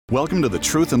Welcome to the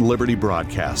Truth and Liberty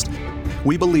broadcast.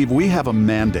 We believe we have a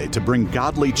mandate to bring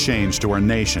godly change to our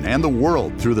nation and the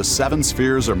world through the 7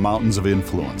 spheres or mountains of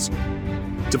influence.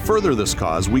 To further this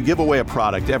cause, we give away a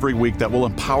product every week that will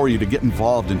empower you to get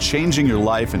involved in changing your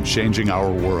life and changing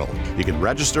our world. You can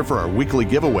register for our weekly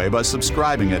giveaway by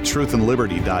subscribing at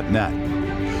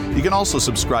truthandliberty.net. You can also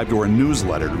subscribe to our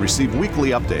newsletter to receive weekly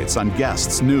updates on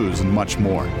guests, news, and much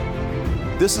more.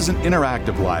 This is an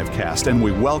interactive live cast, and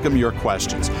we welcome your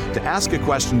questions. To ask a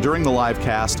question during the live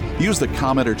cast, use the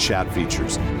comment or chat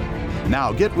features.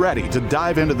 Now get ready to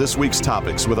dive into this week's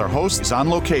topics with our hosts on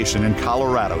location in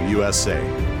Colorado, USA.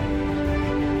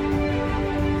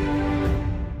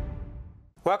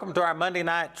 Welcome to our Monday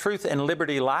night Truth and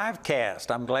Liberty live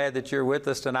cast. I'm glad that you're with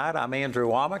us tonight. I'm Andrew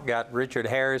Womack. Got Richard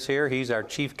Harris here. He's our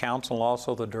chief counsel,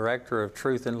 also the director of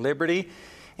Truth and Liberty.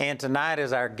 And tonight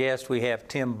as our guest, we have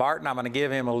Tim Barton. I'm going to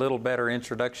give him a little better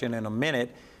introduction in a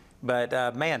minute.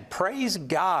 But man, praise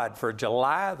God for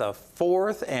July the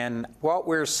 4th and what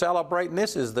we're celebrating.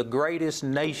 This is the greatest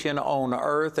nation on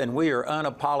earth, and we are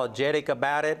unapologetic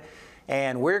about it.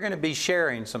 And we're going to be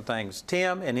sharing some things.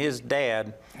 Tim and his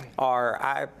dad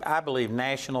are, I believe,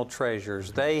 national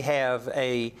treasures. They have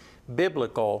a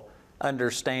biblical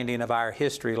understanding of our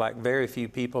history like very few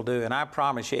people do. And I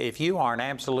promise you, if you aren't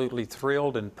absolutely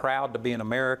thrilled and proud to be an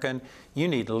American, you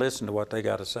need to listen to what they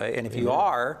got to say. And if you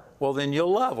are, well, then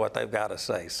you'll love what they've got to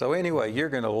say. So anyway, you're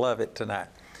going to love it tonight.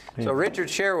 So Richard,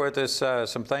 share with us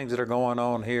some things that are going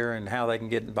on here and how they can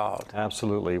get involved.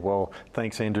 Absolutely. Well,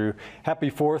 thanks, Andrew. Happy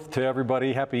 4th to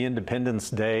everybody. Happy Independence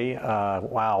Day.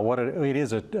 Wow, it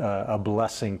is a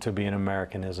blessing to be an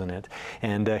American, isn't it?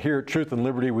 And here at Truth and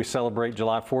Liberty, we celebrate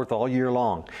July 4th all year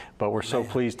long. But we're so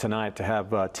pleased tonight to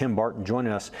have Tim Barton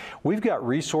joining us. We've got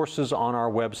resources on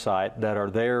our website that are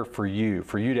there for you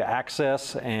to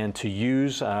access and to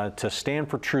use to stand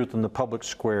for truth in the public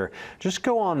square. Just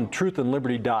go on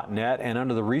truthandliberty.net, and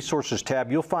under the resources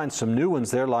tab, you'll find some new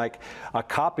ones there, like a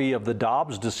copy of the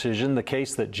Dobbs decision, the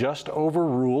case that just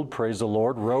overruled, praise the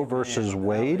Lord, Roe versus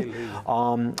Wade.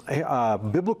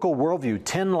 Biblical Worldview,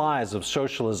 10 Lies of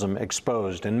Socialism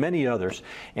Exposed, and many others.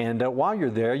 And while you're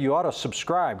there, you ought to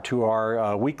subscribe to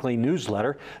our weekly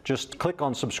newsletter. Just click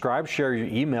on subscribe, share your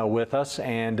email with us,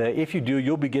 and if you do,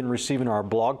 you'll begin receiving our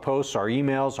blog posts, our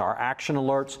emails, our action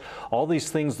alerts, all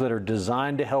these things that are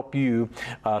designed to help you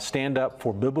stand up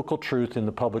for biblical truth in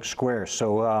the public square.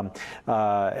 So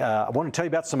I want to tell you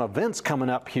about some events coming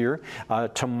up here.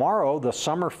 Tomorrow, the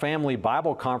Summer Family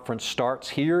Bible Conference starts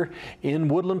here in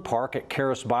Woodland Park at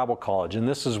Charis Bible College. And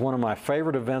this is one of my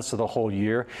favorite events of the whole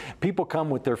year. People come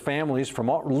with their families from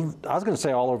all, I was going to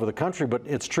say all over the country, but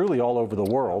it's truly all over the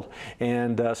world,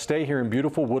 and stay here in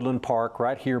beautiful Woodland Park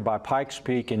right here by Pikes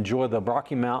Peak. Enjoy the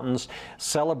Rocky Mountains,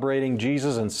 celebrating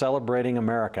Jesus and celebrating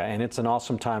America. And it's an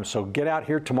awesome time. So get out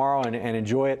here tomorrow and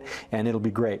enjoy it, and it'll be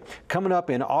great. Coming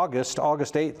up in August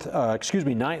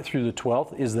 9th through the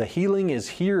 12th is the Healing is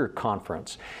Here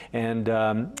conference. And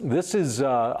this is,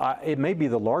 it may be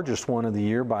the largest one of the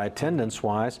year by attendance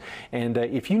wise. And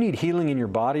if you need healing in your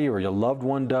body, or your loved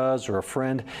one does, or a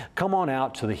friend, come on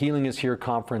out to the Healing is Here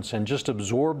conference and just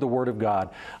absorb the Word of God.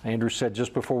 Andrew said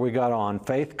just before we got on,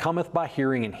 faith cometh by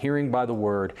hearing, and hearing by the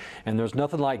Word. And there's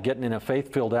nothing like getting in a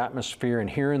faith-filled atmosphere and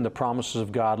hearing the promises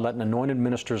of God, letting anointed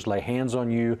ministers lay hands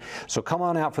on you. So come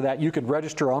on out for that. You could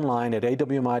register online at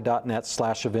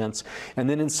awmi.net/events. And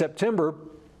then in September,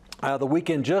 the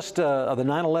weekend, the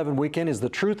 9/11 weekend, is the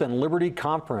Truth and Liberty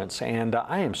Conference, and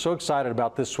I am so excited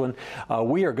about this one.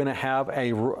 We are going to have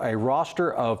a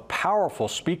roster of powerful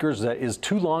speakers that is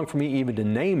too long for me even to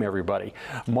name everybody.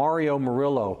 Mario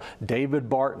Murillo, David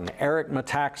Barton, Eric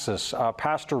Metaxas,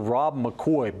 Pastor Rob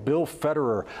McCoy, Bill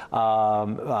Federer,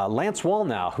 Lance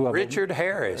Wallnau, Richard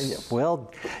Harris. Well,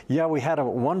 yeah, we had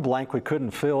one blank we couldn't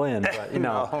fill in. But,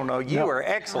 you were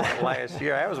excellent last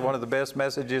year. That was one of the best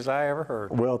messages I ever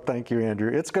heard. Well, thank you, Andrew.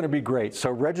 It's going to be great.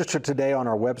 So register today on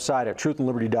our website at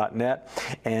truthandliberty.net,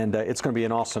 and it's going to be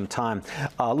an awesome time.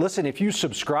 Listen, if you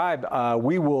subscribe,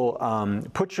 we will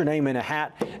put your name in a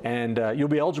hat, and you'll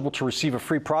be eligible to receive a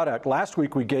free product. Last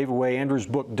week, we gave away Andrew's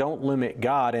book, Don't Limit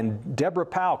God, and Deborah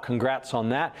Powell, congrats on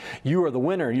that. You are the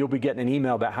winner. You'll be getting an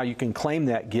email about how you can claim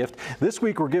that gift. This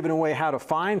week, we're giving away How to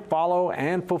Find, Follow,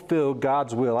 and Fulfill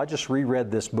God's Will. I just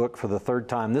reread this book for the 3rd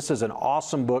time. This is an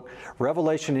awesome book.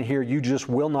 Revelation in here you just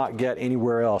will not not get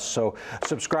anywhere else. So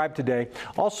subscribe today.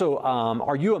 Also,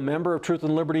 are you a member of Truth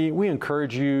and Liberty? We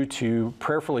encourage you to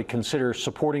prayerfully consider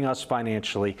supporting us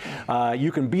financially.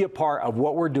 You can be a part of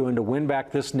what we're doing to win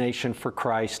back this nation for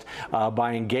Christ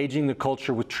by engaging the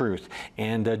culture with truth.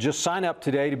 And just sign up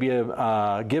today to be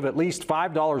give at least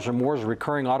 $5 or more as a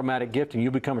recurring automatic gift, and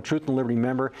you'll become a Truth and Liberty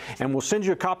member. And we'll send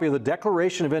you a copy of the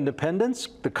Declaration of Independence,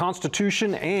 the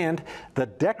Constitution, and the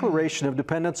Declaration of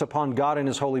Dependence upon God and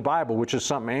His Holy Bible, which is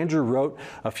something Andrew wrote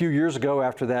a few years ago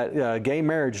after that gay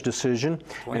marriage decision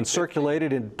and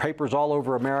circulated in papers all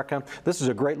over America. This is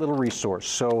a great little resource.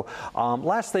 So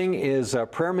last thing is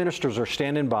prayer ministers are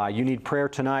standing by. You need prayer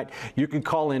tonight. You can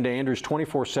call into Andrew's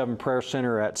 24/7 prayer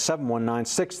center at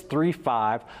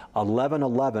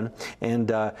 719-635-1111.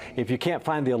 And if you can't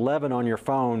find the 11 on your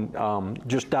phone,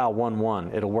 just dial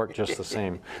 11. It'll work just the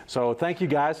same. So thank you,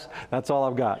 guys. That's all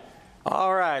I've got.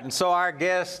 All right, and so our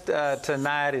guest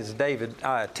tonight is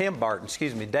Tim Barton,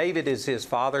 excuse me. David is his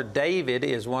father. David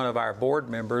is one of our board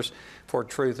members for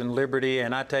Truth and Liberty,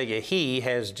 and I tell you, he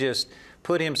has just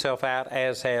put himself out,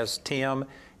 as has Tim,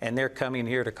 and they're coming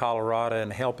here to Colorado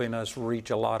and helping us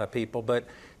reach a lot of people. But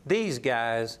these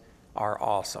guys are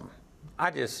awesome.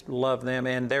 I just love them,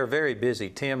 and they're very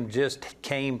busy. Tim just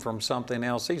came from something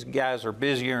else. These guys are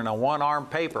busier than a one-arm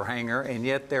paper hanger, and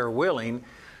yet they're willing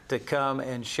to come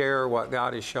and share what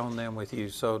God has shown them with you.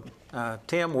 So,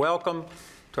 Tim, welcome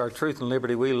to our Truth and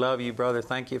Liberty. We love you, brother.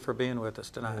 Thank you for being with us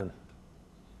tonight.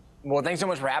 Well, thanks so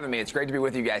much for having me. It's great to be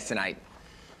with you guys tonight.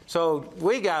 So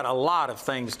we got a lot of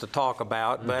things to talk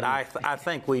about, but I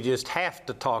think we just have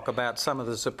to talk about some of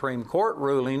the Supreme Court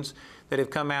rulings that have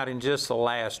come out in just the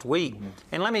last week.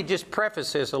 And let me just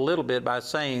preface this a little bit by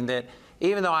saying that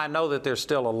even though I know that there's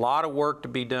still a lot of work to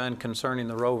be done concerning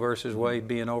the Roe versus Wade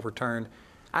being overturned,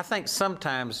 I think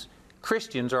sometimes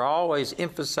Christians are always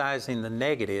emphasizing the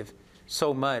negative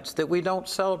so much that we don't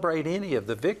celebrate any of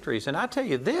the victories. And I tell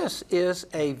you, this is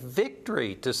a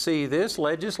victory to see this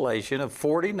legislation of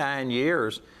 49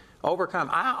 years overcome.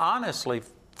 I honestly,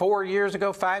 4 years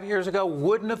ago, 5 years ago,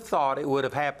 wouldn't have thought it would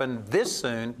have happened this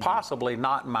soon, possibly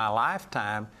not in my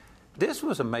lifetime. This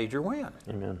was a major win.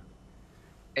 Amen.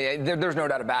 There's no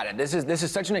doubt about it. This is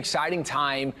such an exciting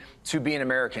time to be an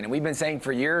American. And we've been saying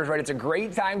for years, right, it's a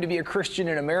great time to be a Christian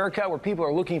in America where people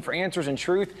are looking for answers and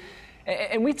truth.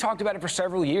 And we've talked about it for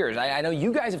several years. I know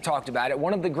you guys have talked about it.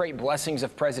 One of the great blessings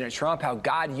of President Trump, how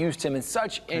God used him in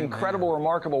such incredible,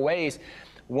 remarkable ways.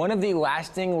 One of the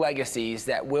lasting legacies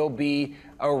that will be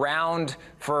around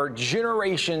for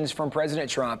generations from President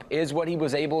Trump is what he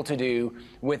was able to do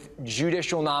with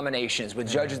judicial nominations, with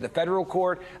judges of the federal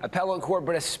court, appellate court,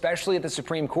 but especially at the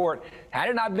Supreme Court. Had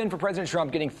it not been for President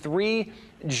Trump getting 3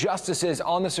 justices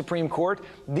on the Supreme Court,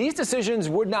 these decisions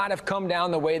would not have come down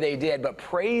the way they did. But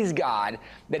praise God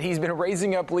that he's been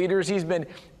raising up leaders. He's been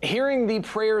hearing the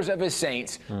prayers of his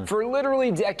saints for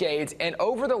literally decades. And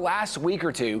over the last week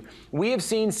or two, we have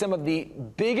seen some of the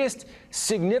biggest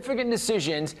significant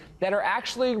decisions that are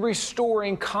actually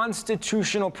restoring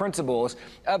constitutional principles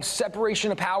of separation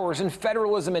of powers and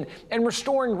federalism and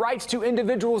restoring rights to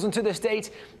individuals and to the states.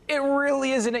 It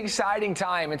really is an exciting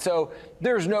time. And so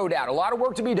there's no doubt a lot of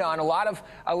work to be done, a lot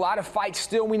of fights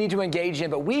still we need to engage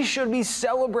in, but we should be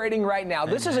celebrating right now.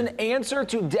 This is an answer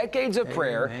to decades of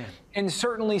prayer, and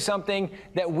certainly something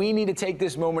that we need to take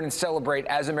this moment and celebrate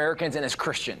as Americans and as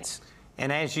Christians.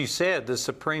 And as you said, the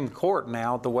Supreme Court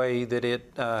now, the way that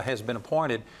it has been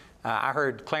appointed, I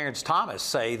heard Clarence Thomas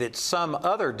say that some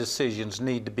other decisions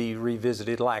need to be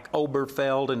revisited, like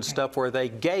Obergefell and stuff, where they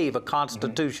gave a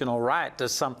constitutional right to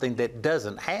something that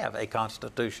doesn't have a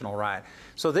constitutional right.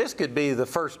 So this could be the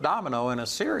first domino in a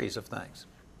series of things.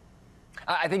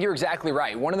 I think you're exactly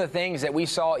right. One of the things that we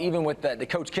saw even with the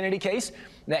Coach Kennedy case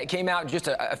that came out just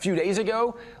a few days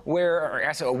ago, or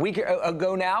I said a week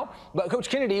ago now, but Coach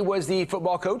Kennedy was the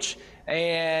football coach,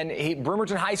 and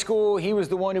Bremerton High School, he was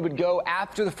the one who would go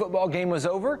after the football game was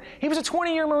over. He was a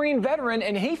 20-year Marine veteran,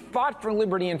 and he fought for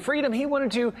liberty and freedom. He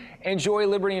wanted to enjoy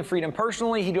liberty and freedom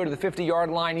personally. He'd go to the 50-yard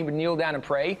line. He would kneel down and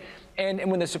pray.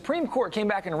 And when the Supreme Court came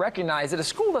back and recognized that a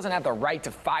school doesn't have the right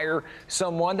to fire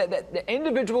someone, that the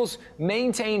individuals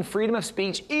maintain freedom of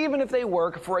speech even if they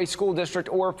work for a school district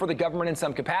or for the government in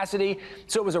some capacity.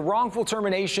 So it was a wrongful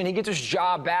termination. He gets his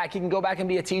job back. He can go back and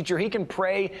be a teacher. He can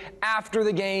pray after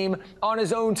the game on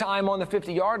his own time on the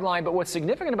 50-yard line. But what's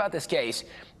significant about this case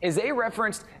is they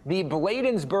referenced the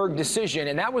Bladensburg decision,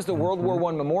 and that was the World War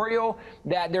I memorial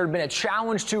that there had been a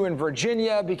challenge to in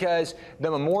Virginia because the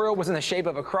memorial was in the shape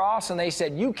of a cross, and they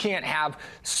said you can't have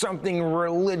something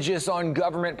religious on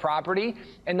government property.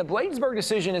 And the Bladensburg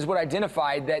decision is what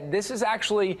identified that this is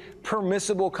actually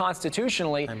permissible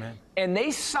constitutionally. Amen. and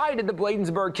they cited the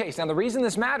Bladensburg case. Now, the reason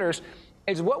this matters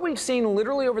is what we've seen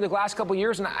literally over the last couple of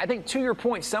years, and I think to your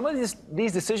point, some of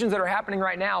these decisions that are happening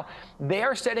right now, they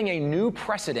are setting a new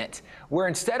precedent where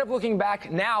instead of looking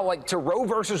back now like to Roe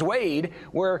versus Wade,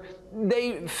 where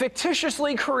they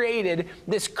fictitiously created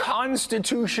this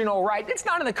constitutional right. It's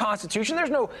not in the Constitution.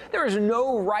 There is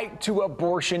no right to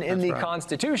abortion in the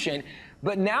Constitution.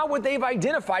 But now what they've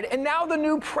identified, and now the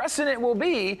new precedent will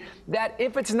be that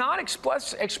if it's not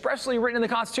expressly written in the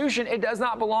Constitution, it does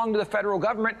not belong to the federal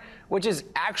government, which is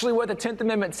actually what the 10th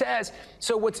Amendment says.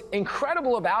 So what's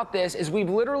incredible about this is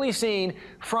we've literally seen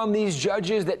from these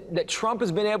judges that Trump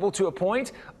has been able to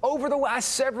appoint over the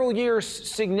last several years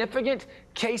significant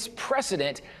case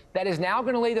precedent that is now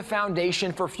going to lay the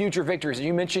foundation for future victories.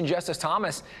 You mentioned Justice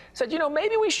Thomas said,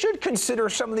 maybe we should consider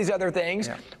some of these other things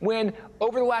when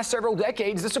over the last several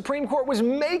decades, the Supreme Court was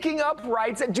making up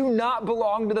rights that do not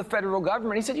belong to the federal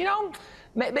government. He said,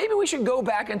 maybe we should go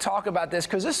back and talk about this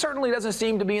because this certainly doesn't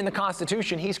seem to be in the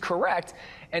Constitution. He's correct.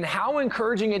 And how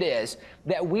encouraging it is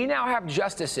that we now have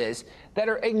justices that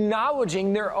are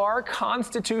acknowledging there are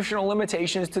constitutional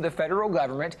limitations to the federal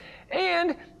government,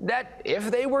 and that if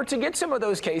they were to get some of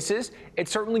those cases, it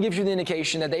certainly gives you the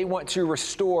indication that they want to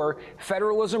restore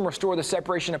federalism, restore the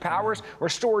separation of powers,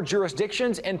 restore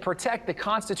jurisdictions, and protect the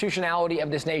constitutionality of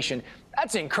this nation.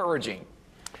 That's encouraging.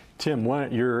 Tim,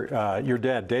 your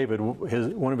dad, David,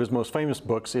 one of his most famous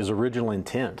books is Original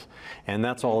Intent, and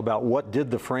that's all about what did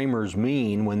the framers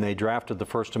mean when they drafted the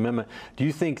First Amendment. Do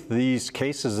you think these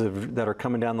cases that are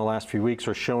coming down the last few weeks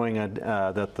are showing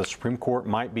that the Supreme Court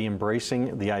might be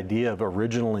embracing the idea of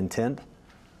original intent?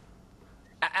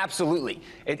 Absolutely.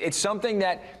 It's something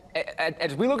that,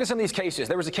 as we look at some of these cases,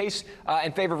 there was a case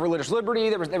in favor of religious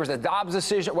liberty. There was a Dobbs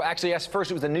decision. Well, actually, yes,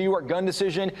 first it was the New York gun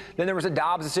decision. Then there was a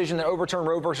Dobbs decision that overturned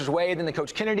Roe versus Wade. Then the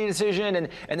Coach Kennedy decision, and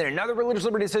then another religious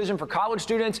liberty decision for college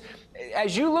students.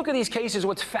 As you look at these cases,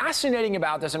 what's fascinating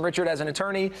about this, and Richard, as an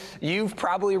attorney, you've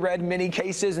probably read many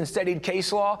cases and studied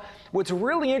case law. What's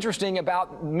really interesting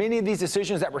about many of these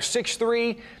decisions that were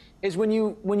 6-3 is when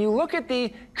you look at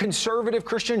the conservative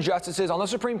Christian justices on the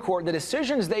Supreme Court, the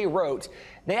decisions they wrote,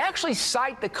 they actually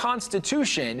cite the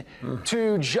Constitution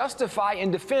to justify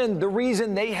and defend the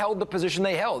reason they held the position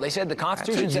they held. They said the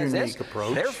Constitution says this,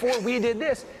 therefore we did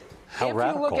this. If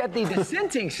you look at the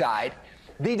dissenting side,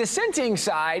 the dissenting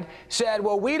side said,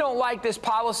 well, we don't like this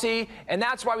policy, and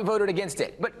that's why we voted against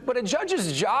it. But a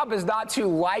judge's job is not to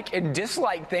like and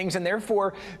dislike things, and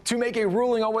therefore to make a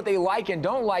ruling on what they like and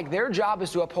don't like. Their job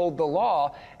is to uphold the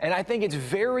law. And I think it's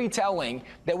very telling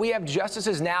that we have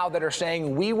justices now that are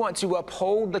saying we want to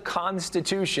uphold the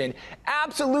Constitution.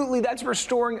 Absolutely, that's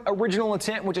restoring original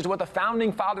intent, which is what the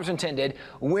founding fathers intended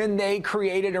when they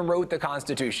created and wrote the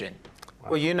Constitution.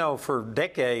 Well, for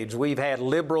decades, we've had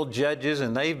liberal judges,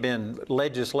 and they've been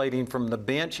legislating from the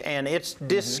bench, and it's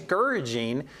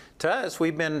discouraging to us.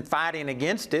 We've been fighting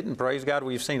against it, and praise God,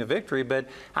 we've seen a victory. But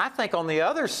I think on the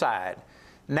other side,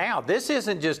 now, this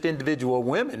isn't just individual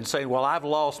women saying, well, I've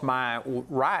lost my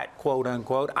right, quote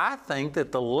unquote. I think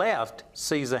that the left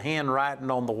sees a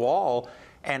handwriting on the wall,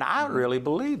 and I really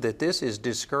believe that this is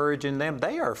discouraging them.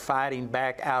 They are fighting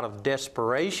back out of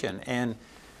desperation. And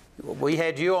we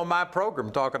had you on my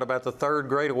program talking about the Third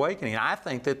Great Awakening. I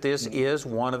think that this is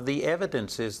one of the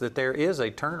evidences that there is a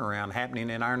turnaround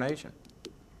happening in our nation.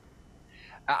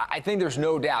 I think there's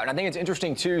no doubt. And I think it's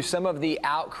interesting, too, some of the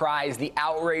outcries, the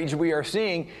outrage we are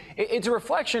seeing. It's a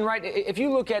reflection, right? If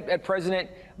you look at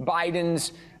President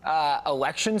Biden's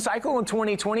election cycle in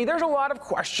 2020, there's a lot of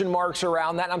question marks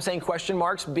around that. And I'm saying question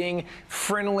marks being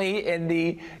friendly in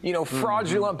the,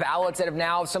 fraudulent ballots that have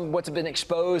now what's been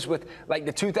exposed with like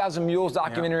the 2,000 Mules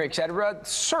documentary, et cetera.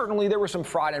 Certainly there was some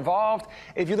fraud involved.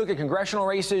 If you look at congressional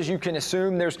races, you can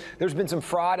assume there's been some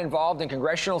fraud involved in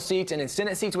congressional seats and in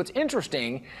Senate seats. What's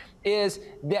interesting is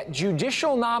that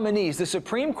judicial nominees, the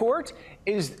Supreme Court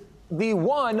is the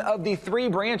one of the three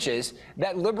branches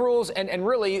that liberals and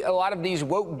really a lot of these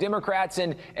woke Democrats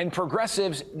and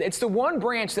progressives, it's the one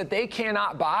branch that they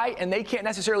cannot buy and they can't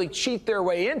necessarily cheat their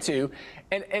way into.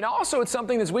 And also it's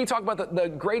something, as we talk about the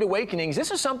Great Awakenings,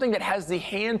 this is something that has the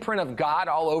handprint of God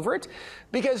all over it,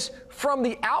 because from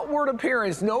the outward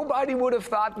appearance, nobody would have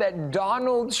thought that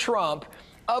Donald Trump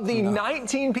of the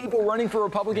 19 people running for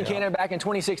Republican candidate back in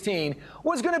 2016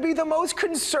 was going to be the most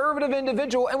conservative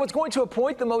individual and was going to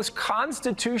appoint the most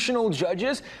constitutional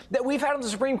judges that we've had on the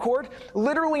Supreme Court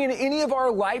literally in any of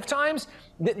our lifetimes.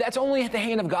 That's only at the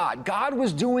hand of God. God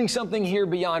was doing something here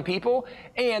beyond people,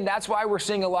 and that's why we're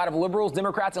seeing a lot of liberals,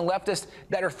 Democrats, and leftists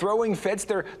that are throwing fits.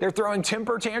 They're throwing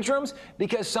temper tantrums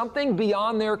because something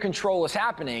beyond their control is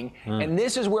happening, and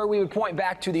this is where we would point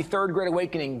back to the Third Great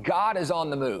Awakening. God is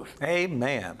on the move.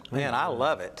 Amen. Man, I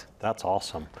love it. That's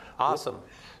awesome. Awesome.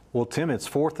 Well, Tim, it's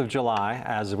 4th of July,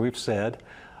 as we've said.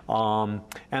 And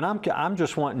I'm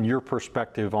just wanting your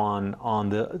perspective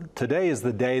on today is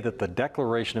the day that the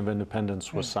Declaration of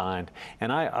Independence was signed.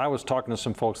 And I was talking to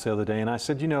some folks the other day, and I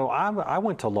said, I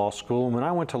went to law school, and when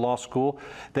I went to law school,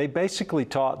 they basically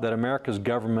taught that America's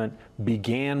government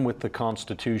began with the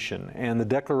Constitution, and the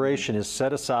Declaration is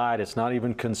set aside. It's not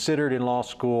even considered in law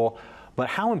school. But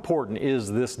how important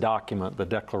is this document, the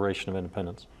Declaration of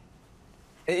Independence?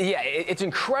 Yeah, it's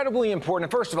incredibly important.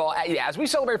 First of all, as we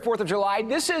celebrate 4th of July,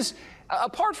 this is,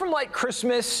 apart from like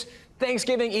Christmas,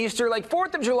 Thanksgiving, Easter, like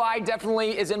 4th of July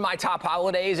definitely is in my top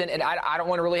holidays, and I don't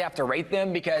want to really have to rate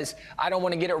them because I don't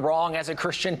want to get it wrong as a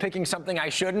Christian picking something I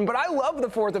shouldn't, but I love the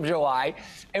 4th of July.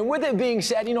 And with it being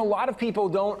said, a lot of people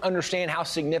don't understand how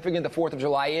significant the 4th of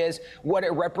July is, what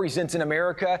it represents in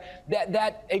America,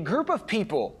 that a group of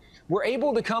people were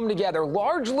able to come together,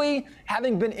 largely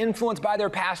having been influenced by their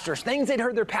pastors, things they'd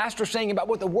heard their pastors saying about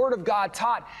what the Word of God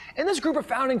taught. And this group of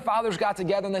founding fathers got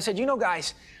together and they said,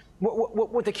 guys,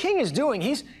 what the king is doing,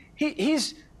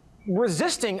 he's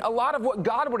resisting a lot of what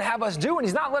God would have us do, and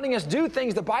he's not letting us do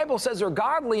things the Bible says are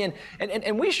godly,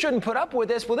 and we shouldn't put up with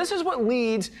this. Well, this is what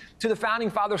leads to the founding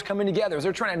fathers coming together as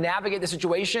they're trying to navigate the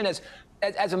situation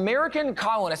as American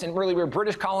colonists, and really we're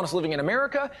British colonists living in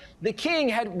America. The king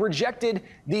had rejected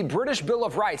the British Bill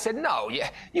of Rights, said, no,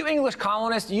 you English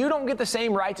colonists, you don't get the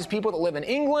same rights as people that live in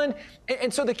England.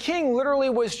 And so the king literally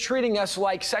was treating us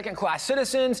like second-class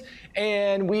citizens,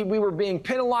 and we were being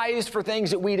penalized for things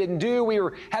that we didn't do. We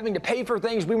were having to pay for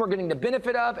things we weren't getting the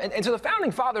benefit of. And so the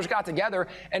founding fathers got together,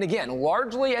 and again,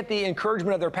 largely at the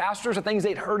encouragement of their pastors, the things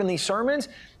they'd heard in these sermons,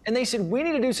 and they said, we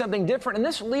need to do something different. And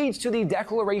this leads to the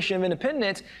Declaration of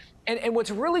Independence. And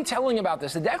what's really telling about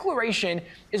this, the Declaration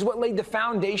is what laid the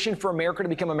foundation for America to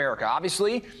become America.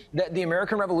 Obviously, the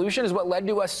American Revolution is what led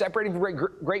to us separating from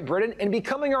Great Britain and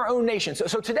becoming our own nation.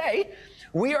 So today,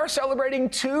 we are celebrating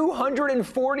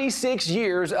 246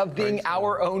 years of being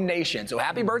our own nation. So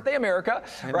happy birthday, America,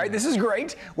 right? This is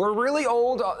great. We're really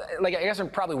old. I guess in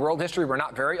probably world history, we're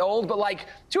not very old, but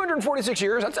 246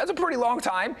 years, that's a pretty long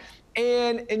time.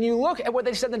 And you look at what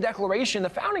they said in the Declaration, the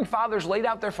founding fathers laid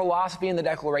out their philosophy in the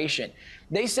Declaration.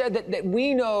 They said that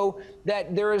we know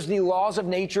that there is the laws of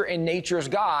nature and nature's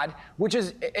God, which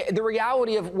is the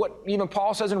reality of what even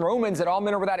Paul says in Romans, that all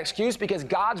men are without excuse because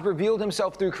God's revealed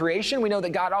himself through creation. We know that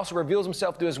God also reveals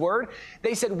himself through his word.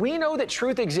 They said, we know that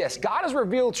truth exists. God has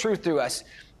revealed truth to us.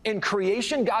 In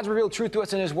creation, God's revealed truth to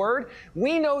us in his word.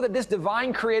 We know that this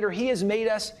divine creator, he has made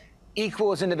us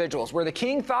equal as individuals. Where the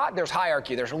king thought there's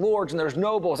hierarchy, there's lords and there's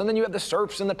nobles, and then you have the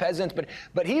serfs and the peasants,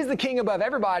 but he's the king above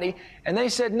everybody. And they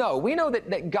said, no, we know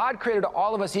that God created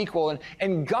all of us equal,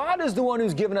 and God is the one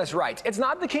who's given us rights. It's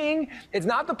not the king, it's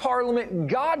not the parliament.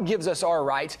 God gives us our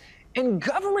rights, and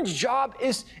government's job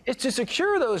is to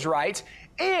secure those rights.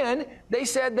 And they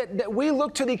said that we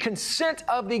look to the consent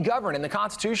of the governed. And the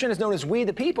Constitution is known as we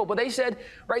the people. But they said,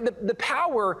 right, the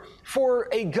power for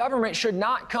a government should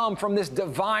not come from this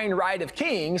divine right of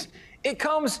kings. It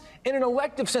comes in an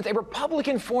elective sense, a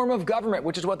republican form of government,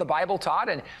 which is what the Bible taught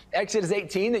in Exodus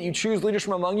 18, that you choose leaders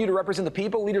from among you to represent the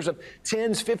people, leaders of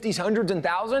tens, 50s, hundreds, and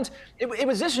thousands. It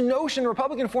was this notion,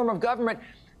 republican form of government.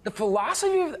 The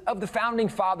philosophy of the founding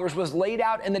fathers was laid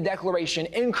out in the Declaration,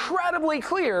 incredibly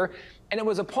clear, and it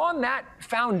was upon that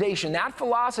foundation, that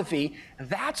philosophy,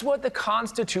 that's what the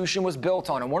Constitution was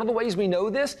built on. And one of the ways we know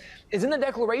this is in the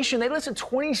Declaration, they listed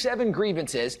 27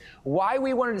 grievances, why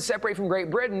we wanted to separate from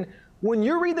Great Britain. When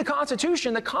you read the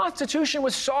Constitution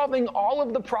was solving all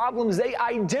of the problems they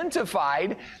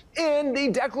identified in the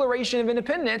Declaration of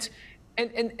Independence.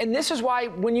 And this is why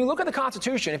when you look at the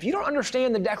Constitution, if you don't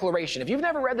understand the Declaration, if you've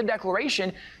never read the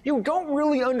Declaration, you don't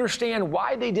really understand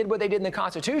why they did what they did in the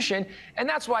Constitution. And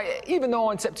that's why even though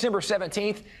on September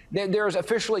 17th, there's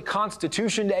officially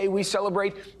Constitution Day, we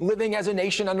celebrate living as a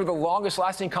nation under the longest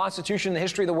lasting Constitution in the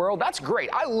history of the world. That's great.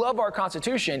 I love our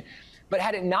Constitution. But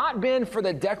had it not been for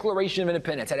the Declaration of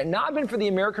Independence, had it not been for the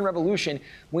American Revolution,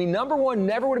 we, number one,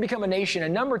 never would have become a nation.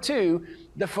 And number two,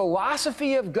 the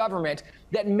philosophy of government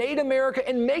that made America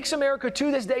and makes America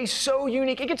to this day so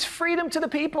unique. It gives freedom to the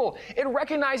people. It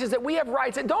recognizes that we have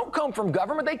rights that don't come from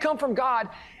government, they come from God.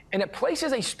 And it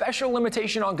places a special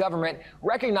limitation on government,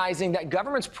 recognizing that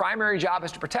government's primary job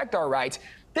is to protect our rights.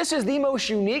 This is the most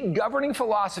unique governing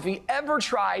philosophy ever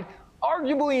tried,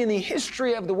 arguably in the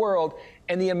history of the world,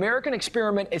 and the American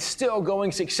experiment is still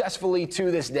going successfully to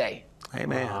this day.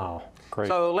 Amen. Wow, great.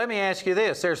 So let me ask you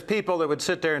this. There's people that would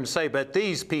sit there and say, but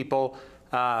these people,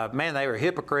 man, they were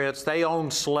hypocrites. They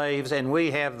owned slaves, and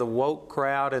we have the woke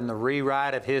crowd and the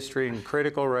rewrite of history and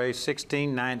critical race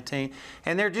 1619,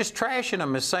 and they're just trashing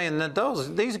them as saying that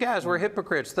these guys were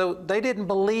hypocrites. They didn't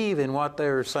believe in what they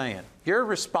were saying. Your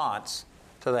response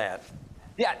to that?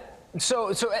 Yeah.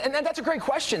 And that's a great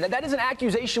question. That is an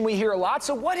accusation we hear a lot.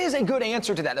 So what is a good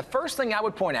answer to that? The first thing I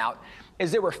would point out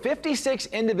is there were 56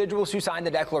 individuals who signed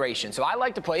the Declaration. So I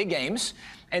like to play games.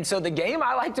 And so the game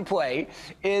I like to play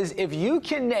is if you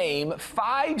can name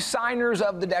 5 signers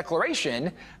of the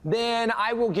Declaration, then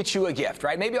I will get you a gift,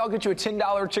 right? Maybe I'll get you a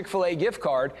 $10 Chick-fil-A gift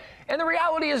card. And the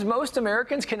reality is most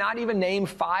Americans cannot even name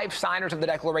 5 signers of the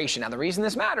Declaration. Now, the reason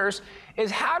this matters is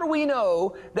how do we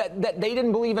know that they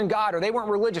didn't believe in God, or they weren't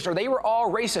religious, or they were all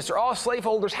racist, or all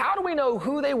slaveholders? How do we know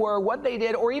who they were, what they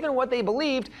did, or even what they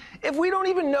believed if we don't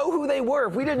even know who they were,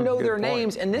 if we didn't know their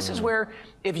names? And this is where,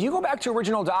 if you go back to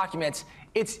original documents,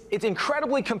 it's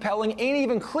incredibly compelling and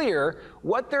even clear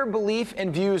what their belief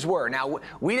and views were. Now,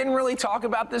 we didn't really talk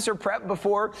about this or prep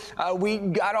before we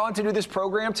got on to do this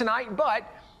program tonight, but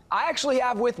I actually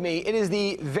have with me, it is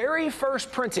the very first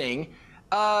printing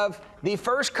of the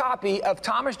first copy of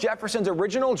Thomas Jefferson's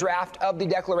original draft of the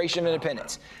Declaration of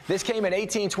Independence. This came in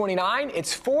 1829.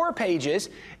 It's 4 pages,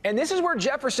 and this is where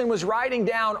Jefferson was writing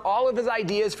down all of his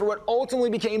ideas for what ultimately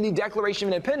became the Declaration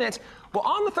of Independence. Well,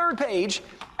 on the 3rd page,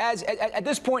 at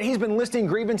this point, he's been listing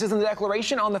grievances in the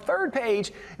Declaration. On the 3rd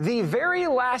page, the very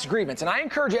last grievance, and I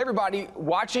encourage everybody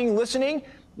watching, listening,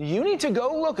 you need to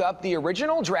go look up the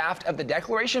original draft of the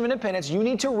Declaration of Independence. You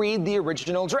need to read the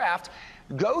original draft.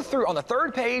 Go through on the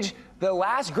 3rd page, the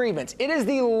last grievance. It is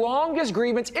the longest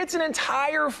grievance. It's an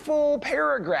entire full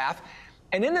paragraph.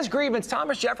 And in this grievance,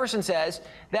 Thomas Jefferson says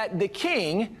that the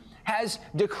king has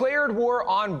declared war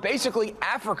on basically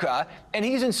Africa, and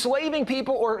he's enslaving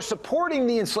people or supporting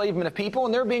the enslavement of people,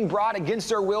 and they're being brought against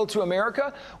their will to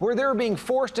America, where they're being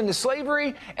forced into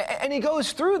slavery. And he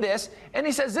goes through this, and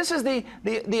he says this is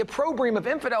the opprobrium of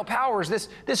infidel powers,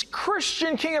 this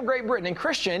Christian king of Great Britain. And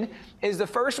Christian is the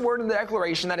first word in the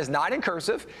Declaration that is not in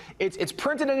cursive. It's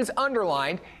printed and it's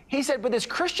underlined. He said, but this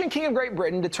Christian king of Great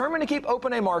Britain determined to keep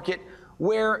open a market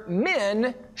where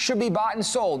men should be bought and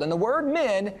sold. And the word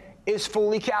men is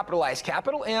fully capitalized,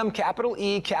 capital M, capital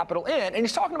E, capital N. And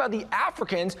he's talking about the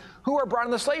Africans who are brought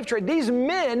in the slave trade. These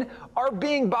men are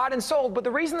being bought and sold. But the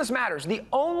reason this matters, the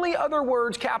only other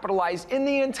words capitalized in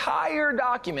the entire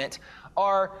document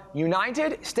are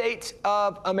United States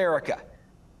of America.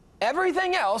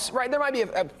 Everything else, right, there might be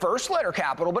a first letter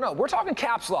capital, but no, we're talking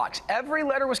caps locks. Every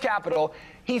letter was capital.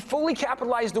 He fully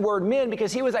capitalized the word men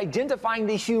because he was identifying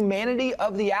the humanity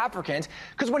of the Africans.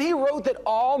 Because when he wrote that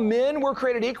all men were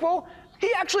created equal,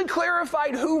 he actually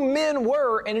clarified who men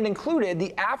were, and it included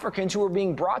the Africans who were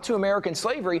being brought to American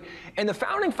slavery. And the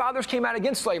founding fathers came out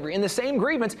against slavery. In the same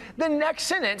grievance, the next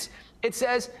sentence, it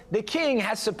says, the king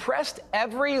has suppressed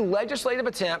every legislative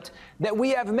attempt that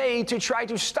we have made to try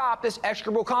to stop this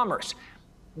execrable commerce.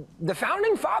 The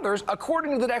founding fathers,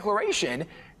 according to the Declaration,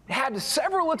 had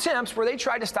several attempts where they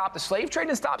tried to stop the slave trade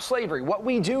and stop slavery. What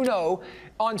we do know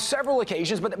on several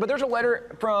occasions, but there's a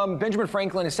letter from Benjamin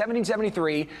Franklin in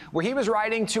 1773 where he was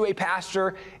writing to a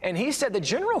pastor, and he said the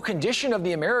general condition of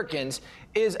the Americans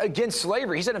is against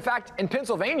slavery. He said, in fact, in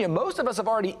Pennsylvania, most of us have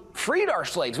already freed our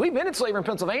slaves. We've been in slavery in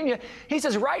Pennsylvania. He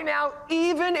says right now,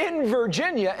 even in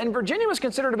Virginia, and Virginia was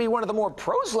considered to be one of the more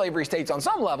pro-slavery states on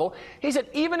some level, he said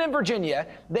even in Virginia,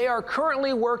 they are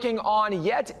currently working on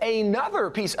yet another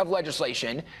piece of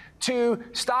legislation to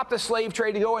stop the slave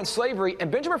trade, to go in slavery.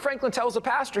 And Benjamin Franklin tells the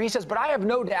pastor, he says, but I have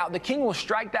no doubt the king will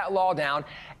strike that law down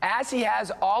as he has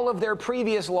all of their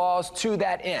previous laws to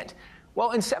that end.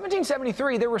 Well, in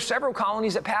 1773, there were several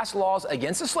colonies that passed laws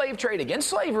against the slave trade, against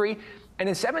slavery, and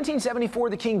in 1774,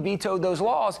 the king vetoed those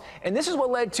laws. And this is what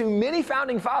led to many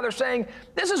founding fathers saying,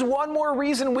 this is one more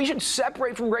reason we should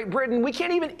separate from Great Britain. We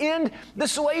can't even end the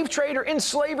slave trade or end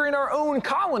slavery in our own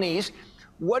colonies.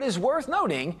 What is worth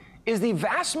noting is the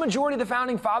vast majority of the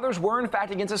founding fathers were in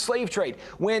fact against the slave trade.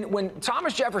 When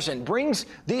Thomas Jefferson brings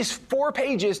these 4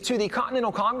 pages to the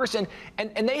Continental Congress and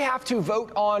they have to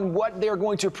vote on what they're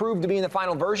going to approve to be in the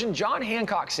final version, John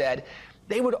Hancock said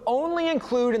they would only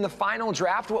include in the final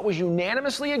draft what was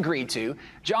unanimously agreed to.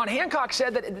 John Hancock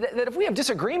said that if we have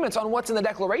disagreements on what's in the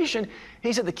Declaration,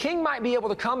 he said the king might be able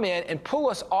to come in and pull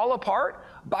us all apart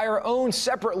by our own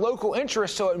separate local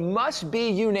interests, so it must be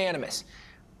unanimous.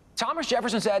 Thomas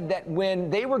Jefferson said that when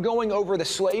they were going over the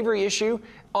slavery issue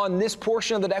on this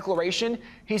portion of the Declaration,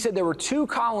 he said there were 2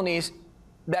 colonies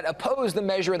that opposed the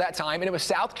measure at that time, and it was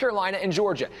South Carolina and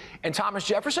Georgia. And Thomas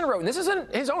Jefferson wrote, and this is in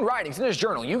his own writings, in his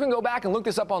journal, you can go back and look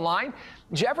this up online.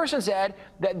 Jefferson said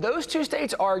that those 2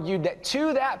 states argued that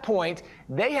to that point,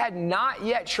 they had not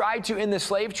yet tried to end the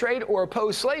slave trade or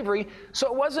oppose slavery, so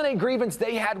it wasn't a grievance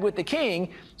they had with the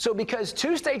king. So because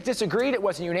 2 states disagreed, it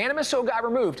wasn't unanimous, so it got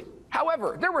removed.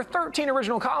 However, there were 13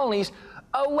 original colonies.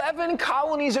 11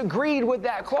 colonies agreed with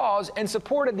that clause and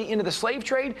supported the end of the slave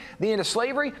trade, the end of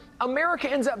slavery.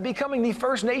 America ends up becoming the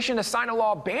first nation to sign a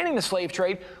law banning the slave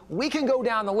trade. We can go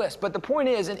down the list. But the point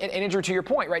is, and Andrew, to your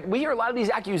point, right, we hear a lot of these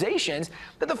accusations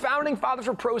that the founding fathers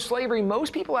were pro-slavery.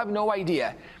 Most people have no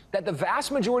idea that the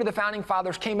vast majority of the founding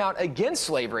fathers came out against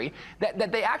slavery, that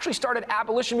they actually started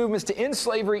abolition movements to end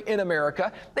slavery in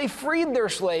America. They freed their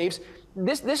slaves.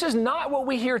 This is not what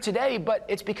we hear today, but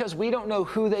it's because we don't know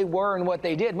who they were and what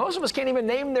they did. Most of us can't even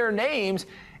name their names.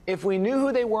 If we knew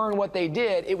who they were and what they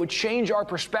did, it would change our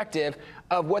perspective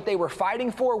of what they were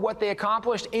fighting for, what they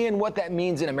accomplished, and what that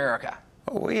means in America.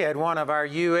 We had one of our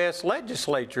U.S.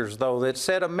 legislatures, though, that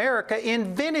said America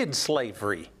invented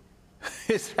slavery.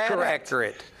 Is that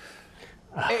accurate?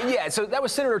 Yeah, so that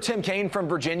was Senator Tim Kaine from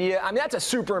Virginia. I mean, that's a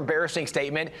super embarrassing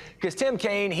statement because Tim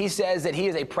Kaine, he says that he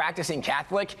is a practicing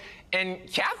Catholic, and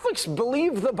Catholics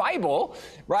believe the Bible,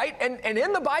 right? And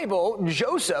in the Bible,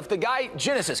 Joseph, the guy,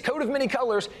 Genesis, coat of many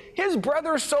colors, his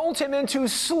brothers sold him into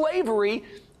slavery.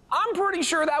 I'm pretty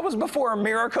sure that was before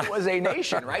America was a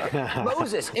nation, right?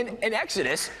 Moses, in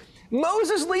Exodus,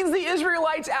 Moses leads the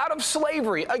Israelites out of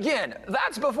slavery. Again,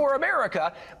 that's before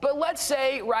America. But let's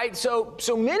say, right, so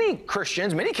many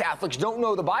Christians, many Catholics don't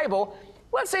know the Bible.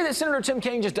 Let's say that Senator Tim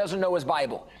Kaine just doesn't know his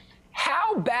Bible.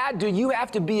 How bad do you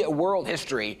have to be at world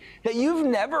history that you've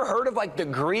never heard of like the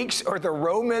Greeks or the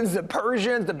Romans, the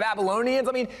Persians, the Babylonians?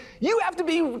 I mean, you have to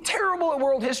be terrible at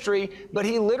world history. But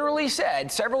he literally said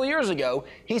several years ago,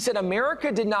 he said,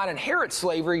 America did not inherit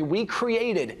slavery. We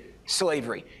created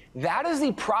slavery. That is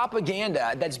the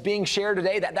propaganda that's being shared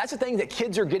today. That's the thing that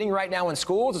kids are getting right now in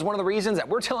schools. It's one of the reasons that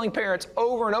we're telling parents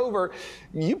over and over,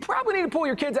 you probably need to pull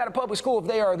your kids out of public school if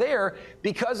they are there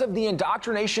because of the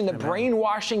indoctrination, the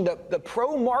brainwashing, the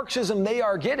pro-Marxism they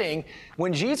are getting.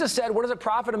 When Jesus said, what does it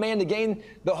profit a man to gain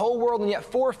the whole world and yet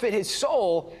forfeit his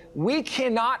soul? We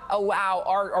cannot allow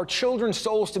our children's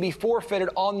souls to be forfeited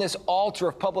on this altar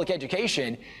of public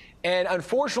education. And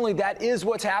unfortunately, that is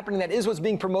what's happening. That is what's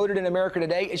being promoted in America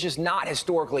today. It's just not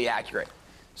historically accurate.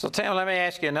 So, Tim, let me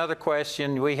ask you another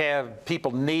question. We have people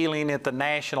kneeling at the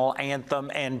national anthem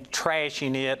and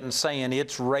trashing it and saying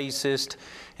it's racist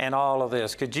and all of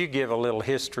this. Could you give a little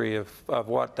history of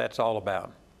what that's all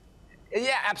about?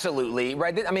 Yeah, absolutely.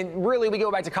 Right. I mean, really, we go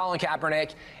back to Colin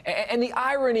Kaepernick. And the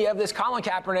irony of this, Colin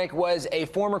Kaepernick was a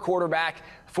former quarterback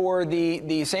for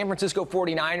the San Francisco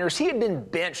 49ers. He had been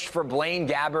benched for Blaine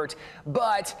Gabbert,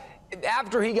 but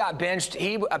after he got benched,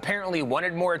 he apparently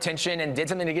wanted more attention and did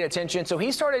something to get attention. So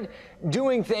he started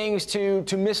doing things to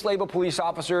mislabel police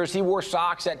officers. He wore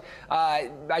socks that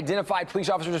identified police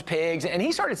officers as pigs. And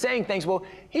he started saying things. Well,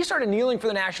 he started kneeling for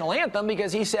the national anthem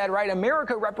because he said, right,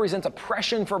 America represents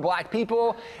oppression for black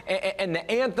people. And the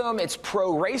anthem, it's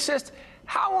pro-racist.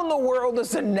 How in the world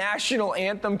is the national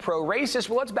anthem pro-racist?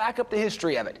 Well, let's back up the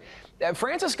history of it.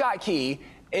 Francis Scott Key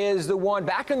is the one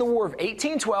back in the War of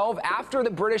 1812, after the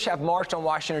British have marched on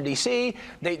Washington, D.C.,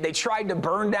 they tried to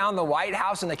burn down the White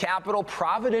House and the Capitol.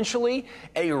 Providentially,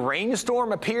 a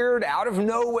rainstorm appeared out of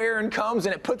nowhere and comes,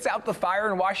 and it puts out the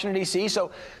fire in Washington, D.C. So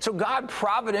God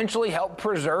providentially helped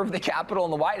preserve the Capitol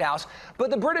and the White House. But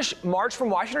the British marched from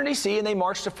Washington, D.C., and they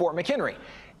marched to Fort McHenry.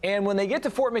 And when they get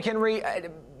to Fort McHenry,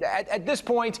 at this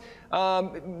point,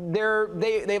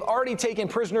 they've already taken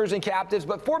prisoners and captives.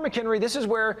 But Fort McHenry, this is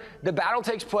where the battle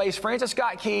takes place. Francis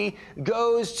Scott Key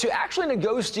goes to actually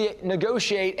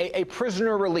negotiate a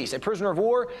prisoner release, a prisoner of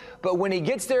war. But when he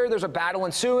gets there, there's a battle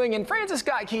ensuing. And Francis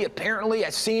Scott Key apparently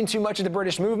has seen too much of the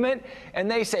British movement.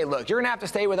 And they say, look, you're going to have to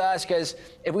stay with us because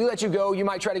if we let you go, you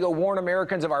might try to go warn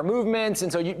Americans of our movements.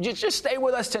 And so you just stay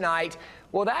with us tonight.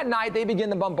 Well, that night, they begin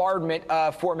the bombardment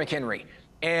of Fort McHenry.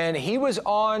 And he was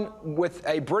on with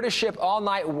a British ship all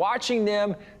night, watching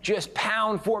them just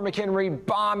pound Fort McHenry,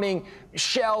 bombing,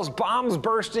 shells, bombs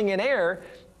bursting in air.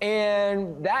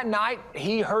 And that night,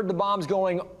 he heard the bombs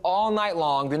going all night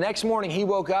long. The next morning, he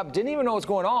woke up, didn't even know what's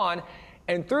going on.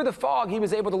 And through the fog, he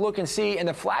was able to look and see, and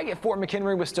the flag at Fort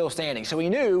McHenry was still standing. So he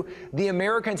knew the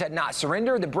Americans had not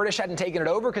surrendered. The British hadn't taken it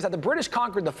over, because had the British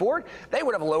conquered the fort, they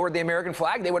would have lowered the American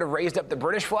flag. They would have raised up the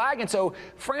British flag. And so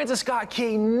Francis Scott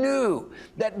Key knew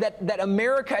that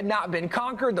America had not been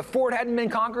conquered. The fort hadn't been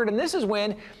conquered. And this is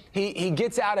when he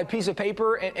gets out a piece of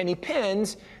paper and he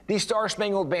pins the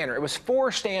Star-Spangled Banner. It was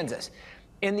 4 stanzas.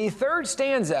 In the 3rd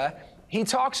stanza, he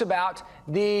talks about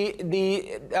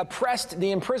the oppressed,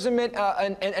 the imprisonment,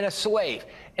 and a slave.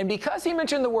 And because he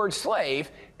mentioned the word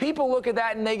slave, people look at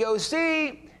that and they go,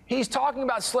 see, he's talking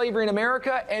about slavery in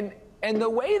America. And the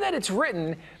way that it's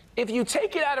written, if you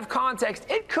take it out of context,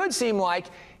 it could seem like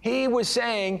he was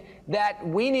saying that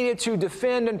we needed to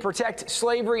defend and protect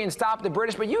slavery and stop the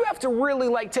British. But you have to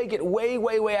really take it way,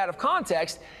 way, way out of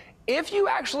context. If you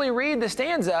actually read the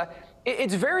stanza,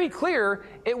 it's very clear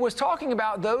it was talking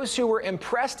about those who were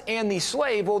impressed and the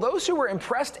slave. Well, those who were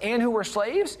impressed and who were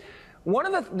slaves,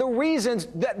 one of the reasons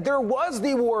that there was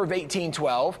the War of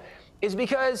 1812 is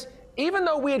because even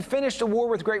though we had finished a war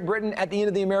with Great Britain at the end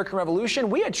of the American Revolution,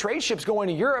 we had trade ships going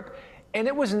to Europe, and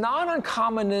it was not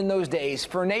uncommon in those days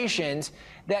for nations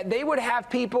that they would have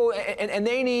people, and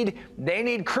they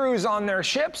need crews on their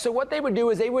ships. So what they would do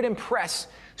is they would impress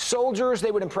soldiers,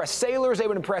 they would impress sailors, they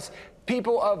would impress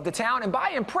people of the town. And by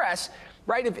impress,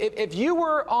 right, if you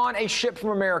were on a ship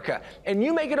from America and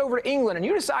you make it over to England and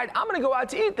you decide, I'm going to go out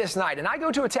to eat this night, and I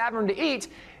go to a tavern to eat,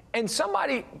 and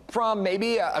somebody from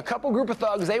maybe a couple group of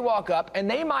thugs, they walk up and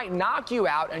they might knock you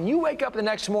out, and you wake up the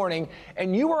next morning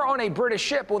and you are on a British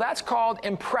ship, well, that's called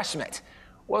impressment.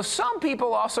 Well, some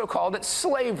people also called it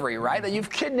slavery, right? That you've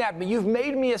kidnapped me, you've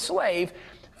made me a slave.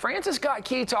 Francis Scott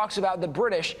Key talks about the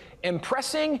British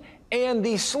impressing and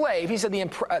the slave. He said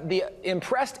the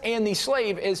impressed and the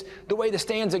slave is the way the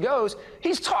stanza goes.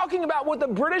 He's talking about what the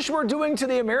British were doing to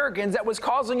the Americans that was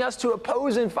causing us to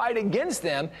oppose and fight against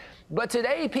them. But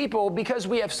today, people, because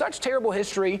we have such terrible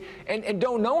history and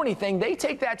don't know anything, they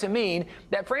take that to mean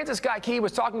that Francis Scott Key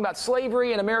was talking about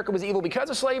slavery and America was evil because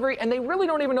of slavery, and they really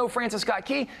don't even know Francis Scott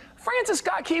Key. Francis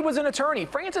Scott Key was an attorney.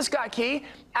 Francis Scott Key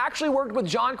actually worked with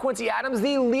John Quincy Adams,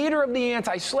 the leader of the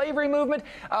anti-slavery movement.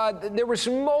 There were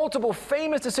some multiple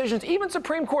famous decisions, even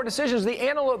Supreme Court decisions, the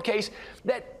Antelope case,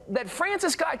 that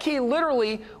Francis Scott Key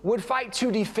literally would fight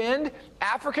to defend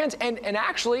Africans, and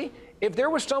actually, if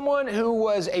there was someone who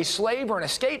was a slave or an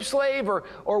escaped slave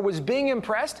or was being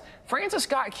impressed, Francis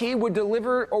Scott Key would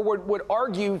deliver or would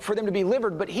argue for them to be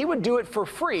delivered, but he would do it for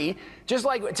free. Just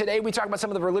like today we talk about some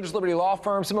of the religious liberty law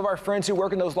firms, some of our friends who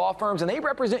work in those law firms, and they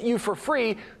represent you for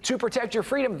free to protect your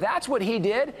freedom. That's what he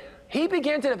did. He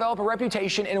began to develop a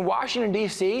reputation in Washington,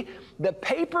 D.C. The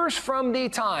papers from the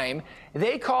time,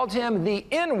 they called him the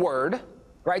N-word,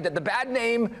 right, that the bad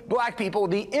name black people,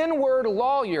 the N-word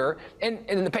lawyer, and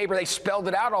in the paper they spelled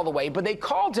it out all the way, but they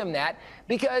called him that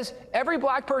because every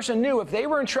black person knew if they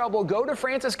were in trouble, go to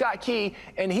Francis Scott Key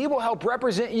and he will help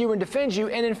represent you and defend you.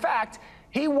 And in fact,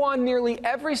 he won nearly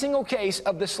every single case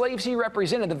of the slaves he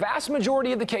represented. The vast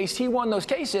majority of the case, he won those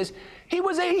cases. He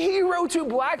was a hero to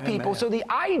black people. So the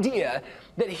idea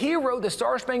that he wrote the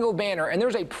Star-Spangled Banner and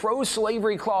there's a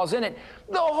pro-slavery clause in it,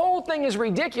 the whole thing is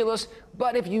ridiculous.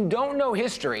 But if you don't know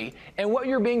history and what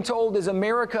you're being told is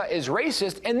America is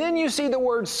racist, and then you see the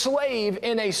word slave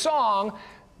in a song,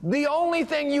 the only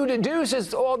thing you deduce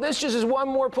is, oh, this just is one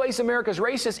more place America's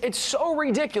racist. It's so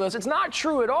ridiculous. It's not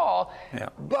true at all. Yeah.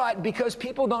 But because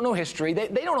people don't know history, they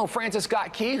don't know Francis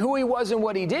Scott Key, who he was and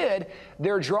what he did,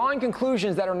 they're drawing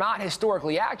conclusions that are not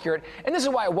historically accurate. And this is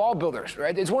why wall builders,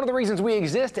 right? It's one of the reasons we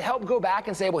exist, to help go back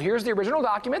and say, well, here's the original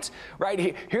documents,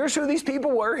 right? Here's who these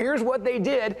people were. Here's what they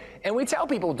did. And we tell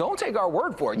people, don't take our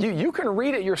word for it. You can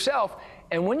read it yourself.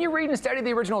 And when you read and study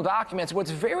the original documents, what's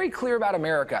very clear about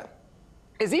America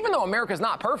is even though America is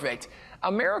not perfect,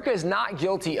 America is not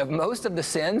guilty of most of the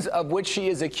sins of which she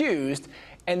is accused.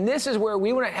 And this is where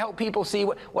we want to help people see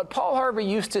what Paul Harvey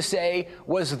used to say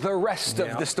was the rest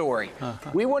of the story.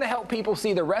 We want to help people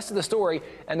see the rest of the story.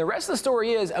 And the rest of the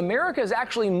story is America is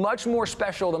actually much more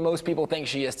special than most people think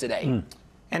she is today.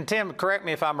 And Tim, correct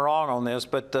me if I'm wrong on this,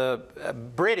 but the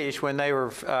British, when they were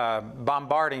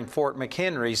bombarding Fort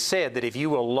McHenry, said that if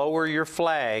you will lower your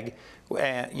flag,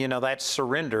 that's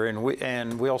surrender,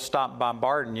 and we'll stop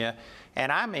bombarding you. And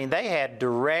I mean, they had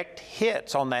direct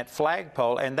hits on that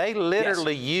flagpole, and they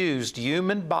literally used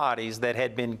human bodies that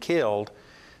had been killed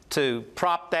to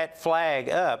prop that flag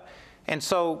up. And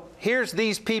so here's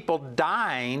these people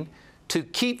dying to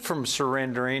keep from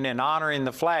surrendering and honoring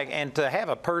the flag, and to have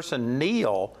a person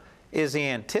kneel is the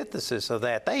antithesis of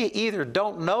that. They either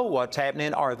don't know what's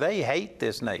happening or they hate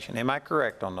this nation. Am I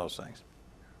correct on those things?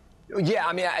 Yeah,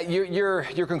 I mean, your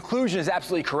conclusion is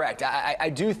absolutely correct. I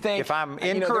do think... If I'm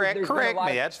incorrect, correct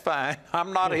me. That's fine.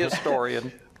 I'm not a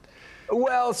historian.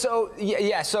 Well, so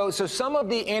some of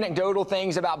the anecdotal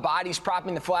things about bodies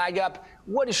propping the flag up,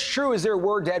 what is true is there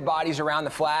were dead bodies around the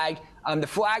flag. The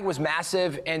flag was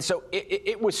massive, and so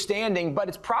it was standing, but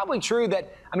it's probably true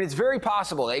that, I mean, it's very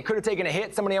possible. It could have taken a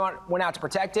hit. Somebody went out to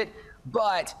protect it.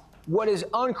 But what is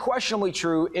unquestionably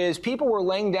true is people were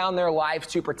laying down their lives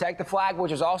to protect the flag,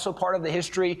 which is also part of the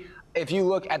history. If you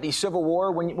look at the Civil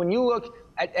War, when you look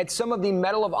at some of the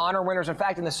Medal of Honor winners, in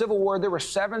fact, in the Civil War, there were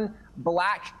 7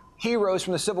 black heroes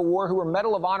from the Civil War who were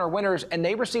Medal of Honor winners, and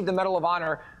they received the Medal of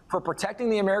Honor for protecting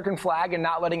the American flag and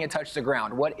not letting it touch the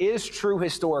ground. What is true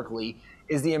historically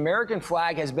is the American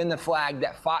flag has been the flag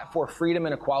that fought for freedom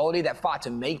and equality, that fought to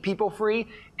make people free,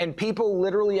 and people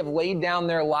literally have laid down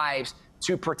their lives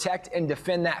to protect and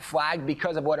defend that flag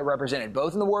because of what it represented,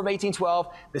 both in the War of 1812,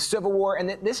 the Civil War,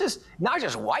 and this is not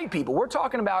just white people. We're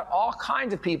talking about all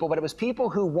kinds of people, but it was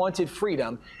people who wanted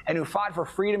freedom and who fought for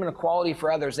freedom and equality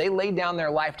for others. They laid down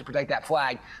their life to protect that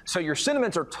flag. So your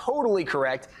sentiments are totally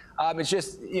correct. It's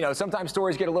just, sometimes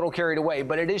stories get a little carried away,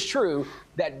 but it is true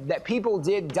that people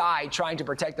did die trying to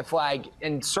protect the flag,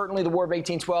 and certainly the War of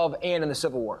 1812 and in the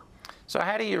Civil War. So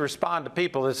how do you respond to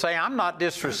people that say, I'm not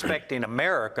disrespecting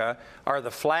America or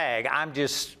the flag, I'm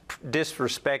just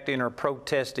disrespecting or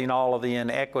protesting all of the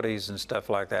inequities and stuff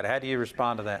like that? How do you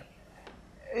respond to that?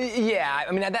 Yeah,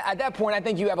 I mean, at that point, I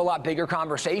think you have a lot bigger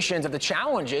conversations of the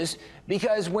challenges,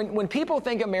 because when people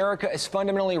think America is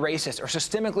fundamentally racist or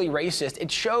systemically racist, it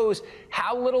shows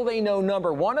how little they know,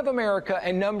 number one, of America,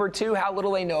 and number two, how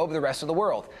little they know of the rest of the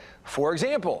world. For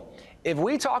example, if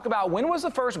we talk about when was the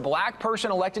first black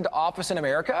person elected to office in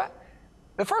America,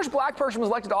 the first black person was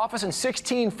elected to office in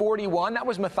 1641. That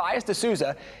was Matthias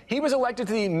D'Souza. He was elected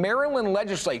to the Maryland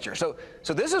legislature. So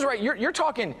this is right. You're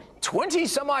talking 20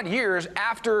 some odd years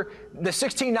after the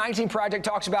 1619 Project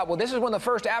talks about, well, this is when the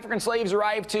first African slaves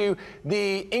arrived to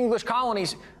the English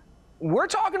colonies. We're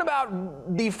talking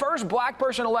about the first black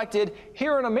person elected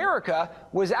here in America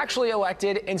was actually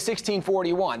elected in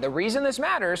 1641. The reason this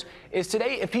matters is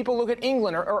today, if people look at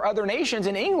England or other nations,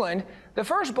 in England, the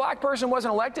first black person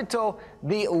wasn't elected till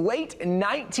the late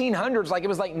 1900s, like it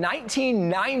was like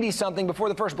 1990 something before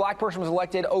the first black person was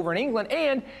elected over in England.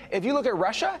 And if you look at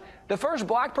Russia, the first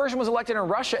black person was elected in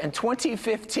Russia in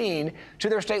 2015 to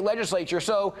their state legislature.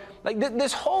 So like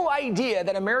this whole idea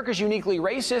that America is uniquely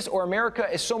racist or America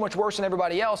is so much worse than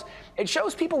everybody else, it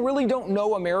shows people really don't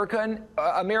know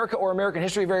America or American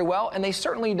history very well, and they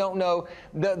certainly don't know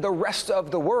the rest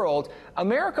of the world.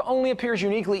 America only appears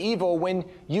uniquely evil when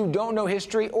you don't know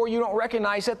history or you don't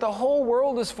recognize that the whole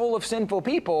world is full of sinful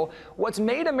people. What's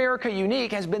made America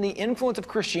unique has been the influence of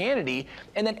Christianity,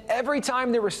 and that every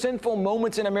time there were sinful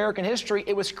moments in American history,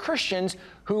 it was Christians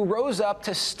who rose up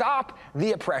to stop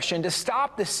the oppression, to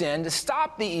stop the sin, to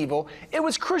stop the evil. It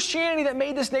was Christianity that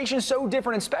made this nation so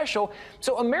different and special.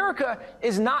 So America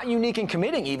is not unique in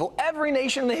committing evil. Every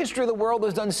nation in the history of the world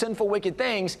has done sinful, wicked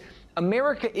things.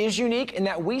 America is unique in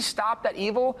that we stopped that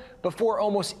evil before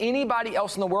almost anybody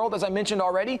else in the world. As I mentioned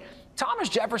already, Thomas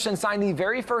Jefferson signed the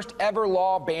very first ever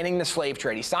law banning the slave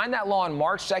trade. He signed that law on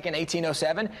March 2nd,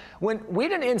 1807, when we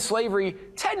didn't end slavery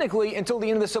technically until the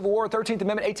end of the Civil War, 13th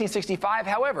Amendment, 1865.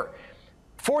 However,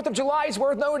 4th of July is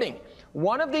worth noting.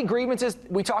 One of the grievances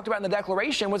we talked about in the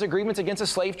Declaration was a grievance against the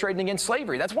slave trade and against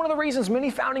slavery. That's one of the reasons many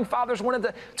founding fathers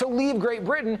wanted to leave Great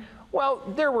Britain. Well,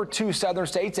 there were 2 southern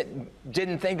states that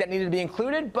didn't think that needed to be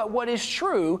included, but what is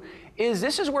true is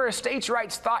this is where a states'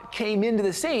 rights thought came into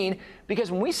the scene, because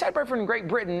when we separated from Great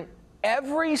Britain,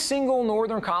 every single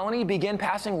northern colony began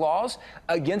passing laws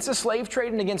against the slave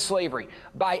trade and against slavery.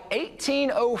 By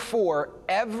 1804,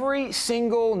 every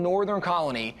single northern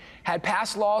colony had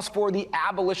passed laws for the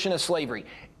abolition of slavery.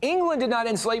 England did not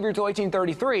end slavery until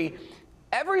 1833.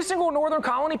 Every single northern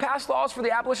colony passed laws for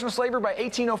the abolition of slavery by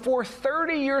 1804,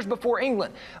 30 years before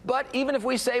England. But even if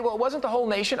we say, well, it wasn't the whole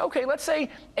nation, okay, let's say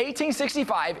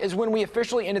 1865 is when we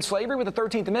officially ended slavery with the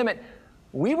 13th Amendment.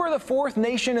 We were the 4th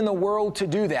nation in the world to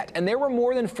do that. And there were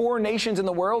more than 4 nations in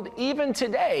the world. Even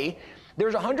today,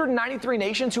 there's 193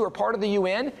 nations who are part of the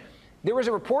UN. There was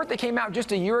a report that came out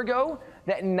just a year ago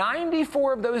that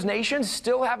 94 of those nations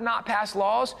still have not passed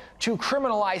laws to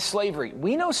criminalize slavery.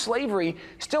 We know slavery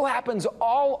still happens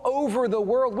all over the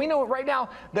world. We know right now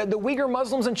that the Uyghur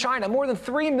Muslims in China, more than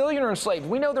 3 million are enslaved.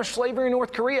 We know there's slavery in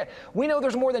North Korea. We know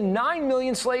there's more than 9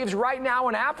 million slaves right now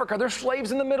in Africa. There's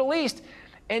slaves in the Middle East.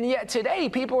 And yet today,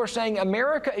 people are saying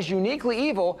America is uniquely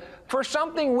evil for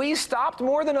something we stopped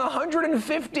more than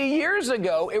 150 years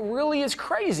ago. It really is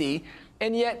crazy.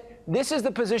 And yet, this is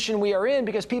the position we are in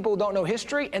because people don't know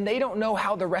history and they don't know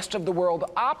how the rest of the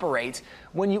world operates.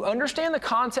 When you understand the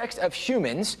context of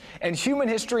humans and human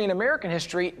history and American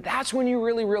history, that's when you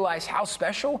really realize how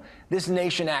special this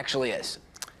nation actually is.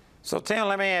 So, Tim,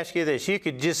 let me ask you this. You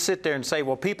could just sit there and say,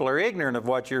 well, people are ignorant of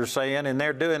what you're saying, and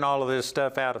they're doing all of this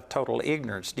stuff out of total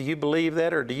ignorance. Do you believe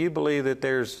that, or do you believe that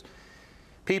there's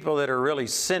people that are really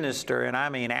sinister, and I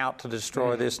mean out to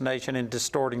destroy this nation and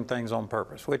distorting things on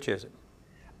purpose? Which is it?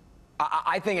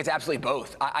 I think it's absolutely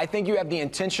both. I think you have the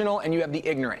intentional and you have the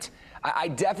ignorant. I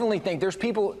definitely think there's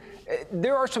people,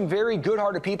 there are some very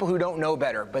good-hearted people who don't know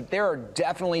better, but there are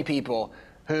definitely people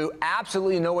who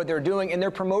absolutely know what they're doing, and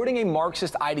they're promoting a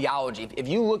Marxist ideology. If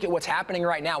you look at what's happening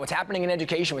right now, what's happening in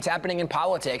education, what's happening in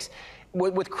politics,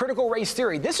 with critical race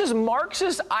theory, this is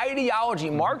Marxist ideology.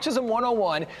 Marxism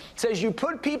 101 says you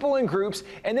put people in groups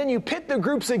and then you pit the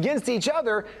groups against each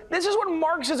other. This is what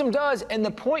Marxism does, and the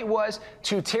point was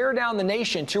to tear down the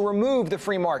nation, to remove the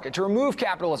free market, to remove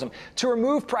capitalism, to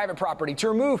remove private property, to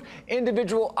remove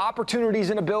individual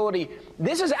opportunities and ability.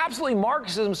 This is absolutely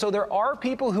Marxism, so there are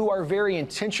people who are very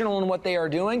intentional in what they are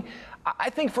doing.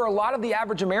 I think for a lot of the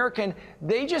average American,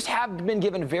 they just have been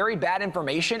given very bad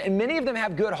information, and many of them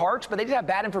have good hearts, but they just have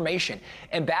bad information.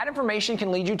 And bad information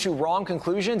can lead you to wrong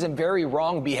conclusions and very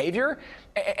wrong behavior.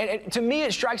 And to me,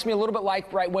 it strikes me a little bit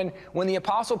like when the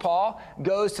Apostle Paul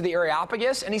goes to the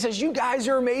Areopagus and he says, you guys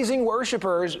are amazing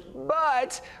worshipers,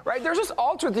 but, there's this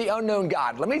altar to the unknown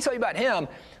God. Let me tell you about him.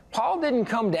 Paul didn't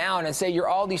come down and say, you're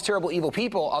all these terrible, evil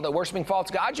people, although worshiping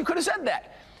false gods. You could have said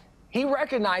that. He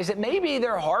recognized that maybe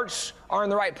their hearts are in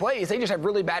the right place. They just have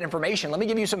really bad information. Let me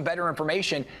give you some better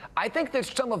information. I think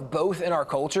there's some of both in our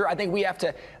culture. I think we have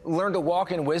to learn to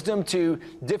walk in wisdom to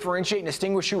differentiate and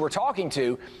distinguish who we're talking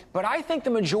to. But I think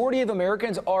the majority of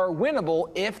Americans are winnable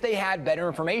if they had better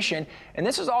information. And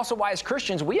this is also why, as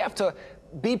Christians, we have to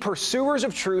be pursuers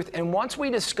of truth, and once we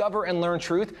discover and learn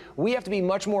truth, we have to be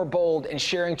much more bold in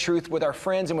sharing truth with our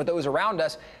friends and with those around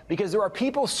us, because there are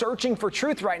people searching for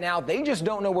truth right now. They just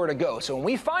don't know where to go. So when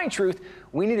we find truth,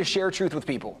 we need to share truth with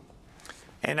people.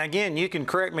 And again, you can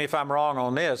correct me if I'm wrong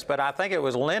on this, but I think it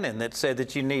was Lenin that said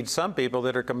that you need some people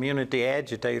that are community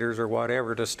agitators or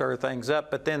whatever to stir things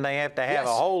up, but then they have to have a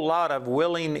whole lot of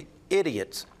willing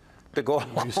idiots to go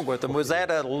along with them. Was that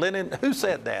a Lenin? Who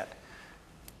said that?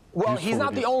 Well, he's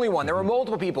not the only one. There were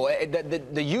multiple people,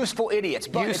 the useful idiots.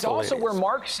 But it's also where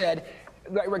Marx said,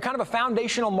 kind of a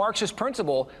foundational Marxist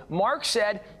principle, Marx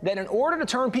said that in order to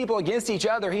turn people against each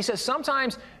other, he says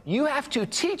sometimes you have to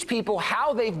teach people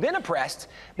how they've been oppressed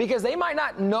because they might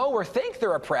not know or think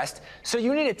they're oppressed. So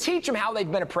you need to teach them how they've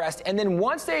been oppressed. And then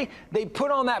once they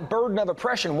put on that burden of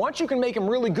oppression, once you can make them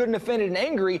really good and offended and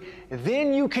angry,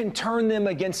 then you can turn them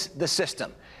against the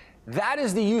system. That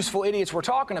is the useful idiots we're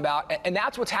talking about, and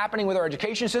that's what's happening with our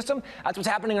education system. That's what's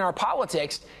happening in our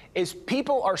politics, is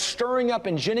people are stirring up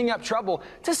and ginning up trouble.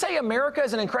 To say America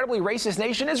is an incredibly racist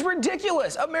nation is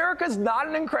ridiculous. America is not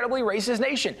an incredibly racist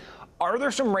nation. Are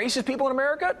there some racist people in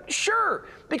America? Sure,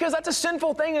 because that's a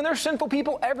sinful thing, and there's sinful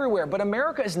people everywhere. But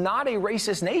America is not a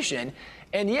racist nation,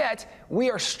 and yet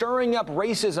we are stirring up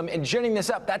racism and ginning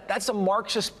this up. That's a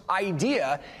Marxist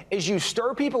idea, is you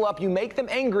stir people up, you make them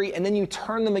angry, and then you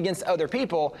turn them against other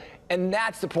people, and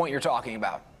that's the point you're talking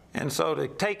about. And so to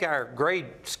take our grade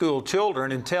school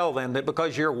children and tell them that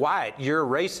because you're white, you're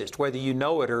racist, whether you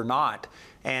know it or not,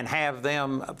 and have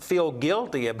them feel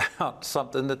guilty about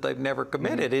something that they've never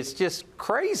committed. It's just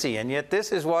crazy, and yet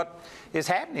this is what is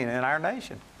happening in our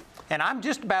nation. And I'm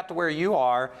just about to where you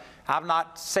are. I've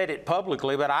not said it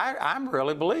publicly, but I'm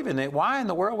really believing it. Why in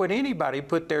the world would anybody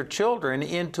put their children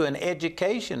into an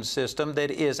education system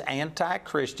that is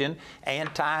anti-Christian,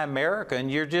 anti-American?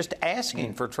 You're just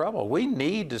asking for trouble. We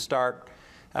need to start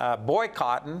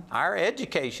boycotting our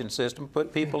education system,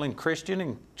 put people in Christian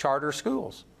and charter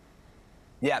schools.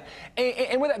 Yeah,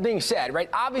 and with that being said,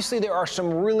 obviously there are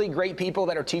some really great people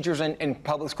that are teachers in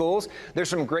public schools. There's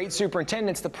some great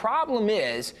superintendents. The problem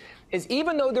is is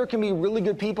even though there can be really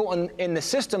good people in the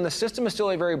system is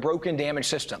still a very broken, damaged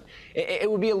system. It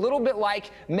would be a little bit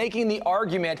like making the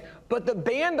argument, but the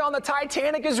band on the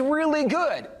Titanic is really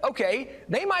good. Okay,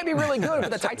 they might be really good,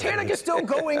 but the Titanic is still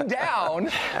going down.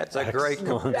 That's a great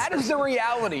one. That is the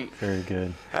reality. Very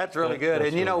good. That's really good.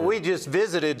 And, you know, we just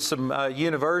visited some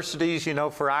universities, you know,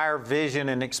 for our vision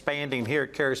and expanding here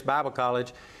at Charis Bible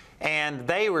College, and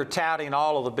they were touting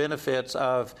all of the benefits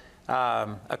of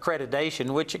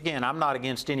accreditation, which, again, I'm not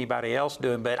against anybody else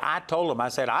doing, but I told them, I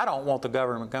said, I don't want the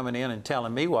government coming in and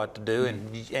telling me what to do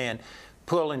and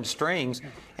pulling strings.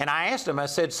 And I asked them, I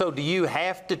said, so do you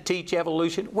have to teach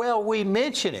evolution? Well, we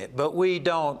mention it, but we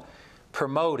don't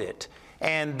promote it.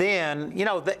 And then, you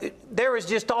know, there was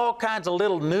just all kinds of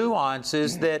little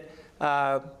nuances that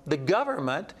the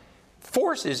government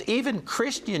forces even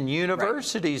Christian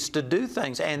universities to do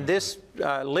things. And this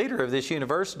leader of this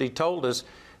university told us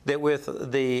that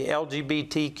with the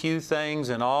LGBTQ things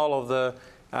and all of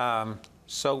the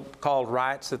so-called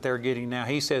rights that they're getting now,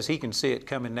 he says he can see it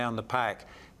coming down the pike,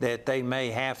 that they may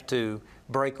have to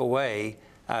break away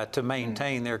to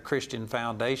maintain their Christian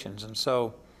foundations. And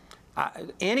so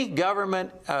any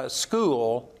government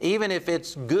school, even if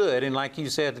it's good, and like you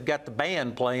said, got the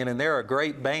band playing and they're a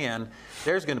great band,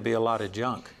 there's going to be a lot of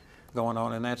junk going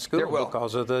on in that school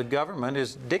because of the government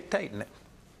is dictating it.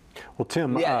 Well,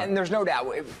 Tim. Yeah, and there's no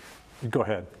doubt. Go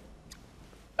ahead.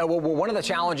 Well, one of the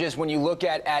challenges when you look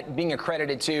at being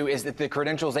accredited to is that the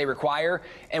credentials they require.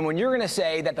 And when you're going to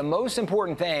say that the most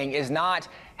important thing is not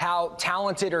how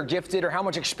talented or gifted or how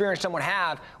much experience someone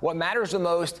have, what matters the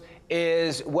most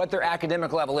is what their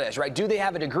academic level is, right? Do they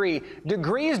have a degree?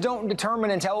 Degrees don't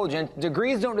determine intelligence,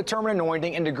 degrees don't determine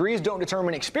anointing, and degrees don't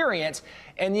determine experience.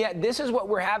 And yet this is what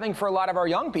we're having for a lot of our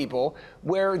young people,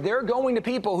 where they're going to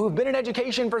people who've been in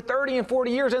education for 30 and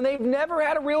 40 years and they've never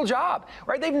had a real job,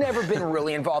 right? They've never been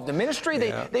really involved in ministry.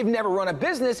 They've never run a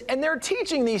business, and they're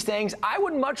teaching these things. I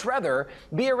would much rather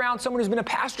be around someone who's been a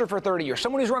pastor for 30 years,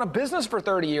 someone who's run a business for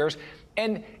 30 years.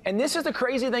 And this is the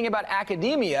crazy thing about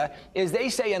academia, is they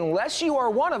say, unless you are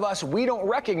one of us, we don't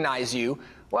recognize you.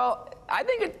 Well, I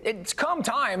think it's come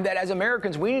time that as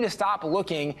Americans, we need to stop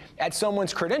looking at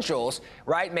someone's credentials,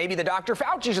 right? Maybe the Dr.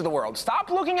 Fauci's of the world. Stop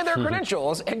looking at their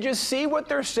credentials and just see what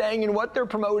they're saying and what they're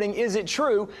promoting. Is it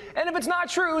true? And if it's not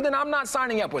true, then I'm not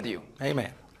signing up with you.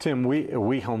 Amen. Tim, we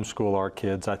homeschool our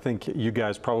kids. I think you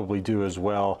guys probably do as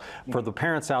well. For the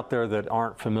parents out there that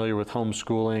aren't familiar with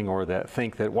homeschooling or that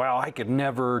think that, wow, I could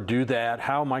never do that,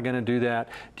 how am I going to do that?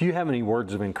 Do you have any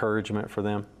words of encouragement for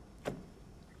them?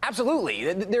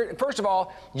 Absolutely. First of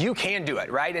all, you can do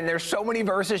it, right? And there's so many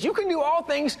verses. You can do all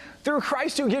things through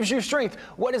Christ who gives you strength.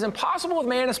 What is impossible with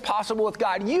man is possible with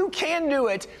God. You can do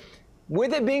it.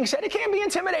 With it being said, it can be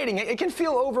intimidating. It can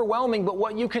feel overwhelming, but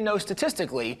what you can know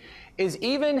statistically is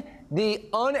even the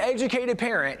uneducated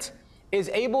parent is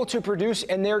able to produce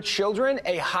in their children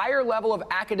a higher level of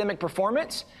academic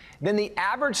performance than the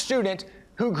average student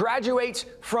who graduates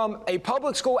from a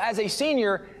public school as a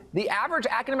senior. The average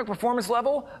academic performance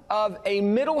level of a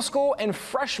middle school and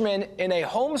freshman in a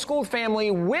homeschooled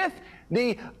family with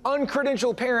the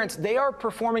uncredentialed parents, they are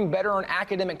performing better on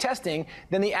academic testing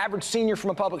than the average senior from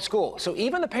a public school. So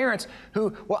even the parents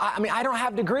who, well, I mean, I don't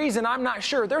have degrees and I'm not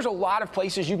sure. There's a lot of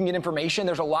places you can get information.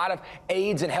 There's a lot of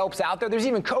aids and helps out there. There's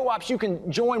even co-ops you can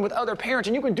join with other parents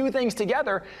and you can do things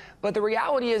together. But the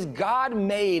reality is God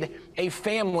made a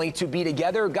family to be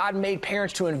together. God made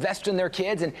parents to invest in their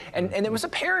kids. And it was a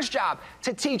parent's job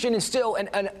to teach and instill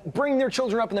and bring their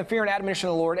children up in the fear and admonition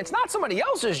of the Lord. It's not somebody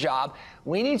else's job.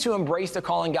 We need to embrace the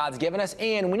calling God's given us,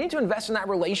 and we need to invest in that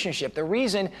relationship. The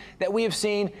reason that we have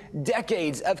seen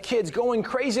decades of kids going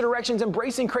crazy directions,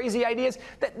 embracing crazy ideas,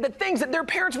 the things that their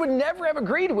parents would never have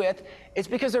agreed with, it's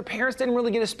because their parents didn't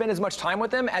really get to spend as much time with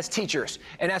them as teachers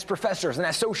and as professors and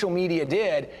as social media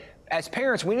did. As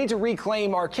parents, we need to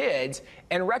reclaim our kids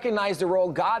and recognize the role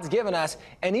God's given us.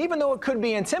 And even though it could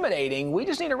be intimidating, we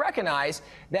just need to recognize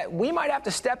that we might have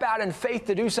to step out in faith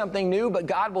to do something new, but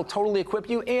God will totally equip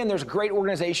you. And there's great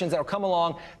organizations that'll come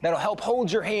along that'll help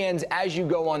hold your hands as you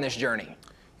go on this journey.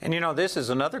 And you know, this is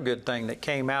another good thing that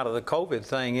came out of the COVID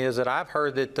thing is that I've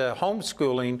heard that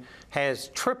homeschooling has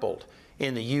tripled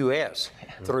in the U.S.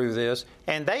 through this.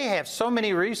 And they have so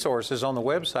many resources on the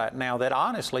website now that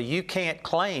honestly, you can't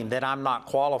claim that I'm not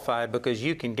qualified because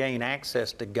you can gain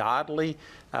access to godly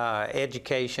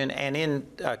education. And in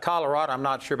Colorado, I'm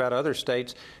not sure about other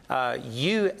states,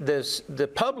 the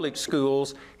public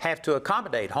schools have to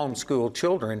accommodate homeschool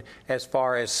children as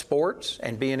far as sports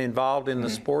and being involved in the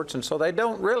sports. And so they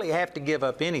don't really have to give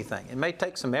up anything. It may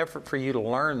take some effort for you to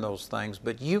learn those things,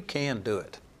 but you can do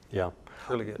it. Yeah.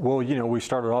 really good. Well, you know, we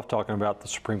started off talking about the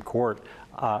Supreme Court.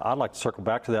 I'd like to circle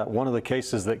back to that. One of the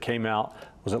cases that came out,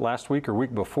 was it last week or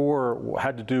week before,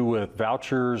 had to do with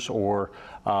vouchers or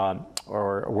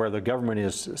where the government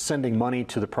is sending money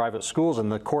to the private schools,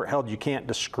 and the court held you can't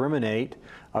discriminate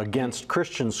against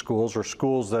Christian schools or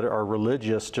schools that are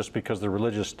religious just because they're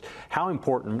religious. How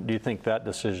important do you think that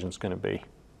decision is going to be?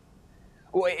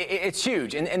 Well, it's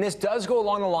huge, and this does go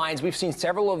along the lines. We've seen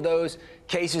several of those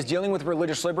cases dealing with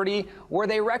religious liberty where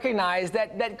they recognize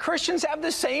that Christians have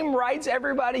the same rights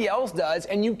everybody else does,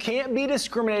 and you can't be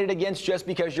discriminated against just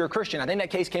because you're a Christian. I think that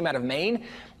case came out of Maine,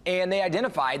 and they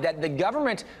identified that the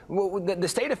government, the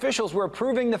state officials were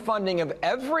approving the funding of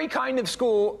every kind of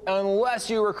school unless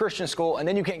you were a Christian school, and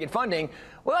then you can't get funding.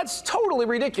 Well, that's totally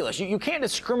ridiculous. You can't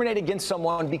discriminate against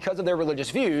someone because of their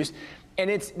religious views. And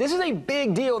this is a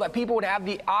big deal that people would have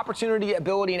the opportunity,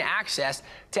 ability, and access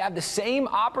to have the same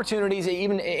opportunities,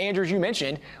 even, Andrew, as you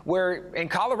mentioned, where in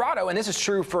Colorado, and this is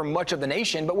true for much of the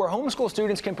nation, but where homeschool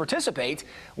students can participate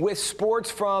with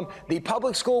sports from the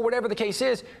public school, whatever the case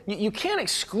is, you can't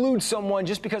exclude someone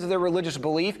just because of their religious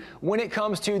belief when it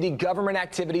comes to the government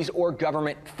activities or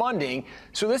government funding.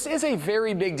 So this is a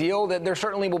very big deal. That there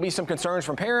certainly will be some concerns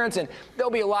from parents, and there'll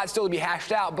be a lot still to be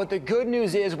hashed out. But the good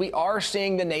news is we are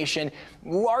seeing the nation,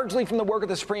 largely from the work of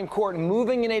the Supreme Court,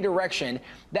 moving in a direction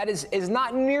that is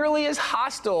not nearly as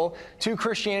hostile to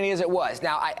Christianity as it was.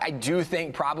 Now, I do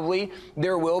think probably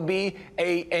there will be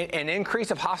an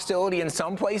increase of hostility in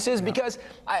some places, because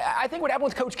I think what happened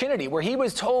with Coach Kennedy, where he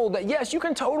was told that, yes, you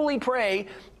can totally pray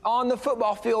on the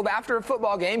football field after a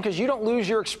football game because you don't lose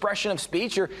your expression of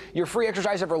speech, your free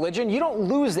exercise of religion. You don't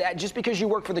lose that just because you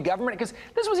work for the government, because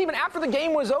this was even after the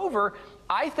game was over.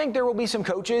 I think there will be some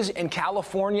coaches in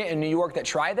California and New York that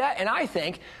try that, and I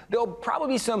think there'll probably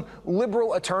be some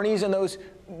liberal attorneys in those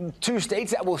two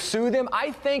states that will sue them.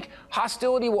 I think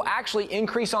hostility will actually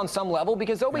increase on some level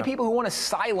because there'll be people who want to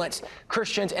silence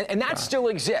Christians, and that still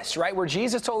exists, right? Where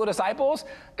Jesus told the disciples,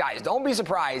 guys, don't be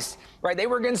surprised, right? They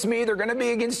were against me, they're going to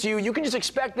be against you. You can just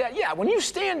expect that, when you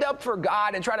stand up for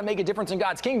God and try to make a difference in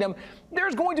God's kingdom,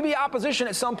 there's going to be opposition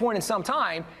at some point in some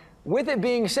time. With it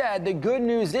being said, the good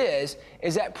news is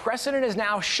that precedent is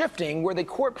now shifting, where the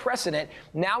court precedent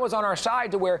now is on our side,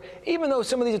 to where even though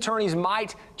some of these attorneys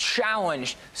might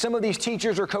challenge some of these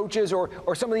teachers or coaches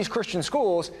or some of these Christian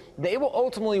schools, they will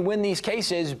ultimately win these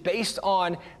cases based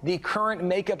on the current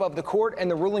makeup of the court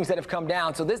and the rulings that have come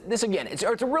down. So this again, it's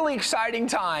a really exciting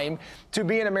time to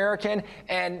be an American,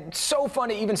 and so fun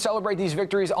to even celebrate these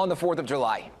victories on the 4th of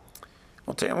July.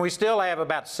 Well, Tim, we still have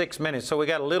about 6 minutes, so we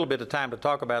got a little bit of time to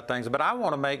talk about things, but I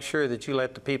want to make sure that you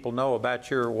let the people know about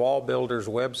your Wall Builders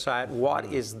website. What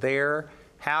is there?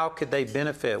 How could they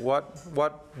benefit?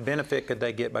 What benefit could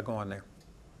they get by going there?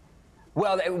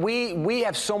 Well, we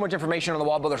have so much information on the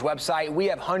Wall Builders website. We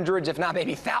have hundreds, if not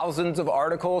maybe thousands, of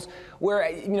articles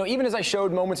where, even as I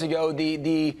showed moments ago,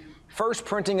 the first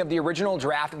printing of the original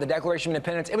draft of the Declaration of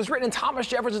Independence, it was written in Thomas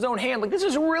Jefferson's own hand. Like, this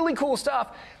is really cool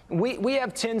stuff. We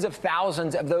have tens of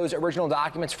thousands of those original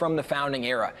documents from the founding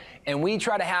era. And we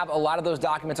try to have a lot of those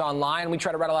documents online. We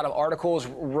try to write a lot of articles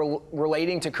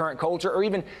relating to current culture, or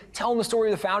even telling the story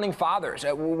of the founding fathers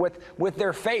with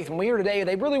their faith. When we hear today,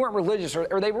 they really weren't religious,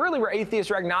 or they really were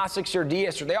atheists or agnostics or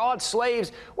deists, or they all had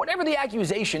slaves. Whatever the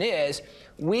accusation is,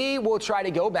 we will try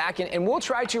to go back and we'll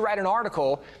try to write an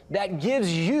article that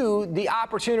gives you the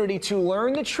opportunity to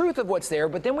learn the truth of what's there.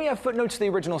 But then we have footnotes to the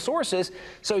original sources,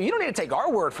 so you don't need to take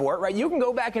our word for it, right? You can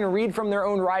go back and read from their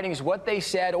own writings what they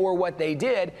said or what they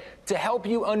did to help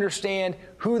you understand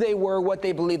who they were, what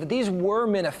they believed, that these were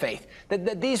men of faith,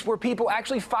 that these were people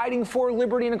actually fighting for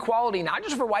liberty and equality, not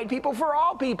just for white people, for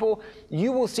all people.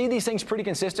 You will see these things pretty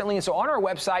consistently. And so on our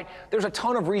website, there's a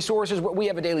ton of resources. We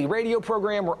have a daily radio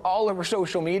program. We're all over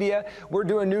social media. We're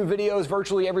doing new videos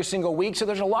virtually every single week. So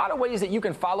there's a lot of ways that you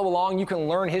can follow along. You can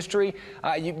learn history.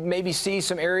 You maybe see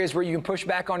some areas where you can push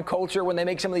back on culture when they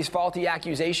make some of these faulty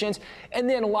accusations. And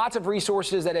then lots of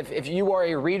resources that if you are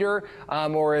a reader,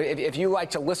 or if you like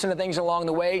to listen to things along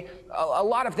the way, a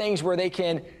lot of things where they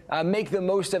can make the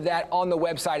most of that on the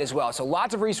website as well. So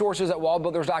lots of resources at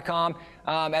wallbuilders.com,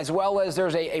 as well as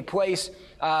there's a place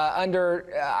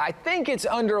under, I think it's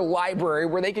under library,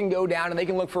 where they can go down and they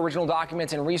can look for original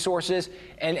documents and resources.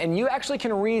 And you actually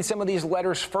can read some of these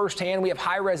letters firsthand. We have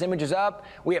high-res images up.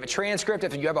 We have a transcript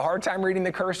if you have a hard time reading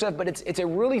the cursive. But it's a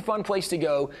really fun place to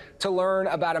go to learn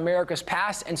about America's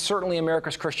past and certainly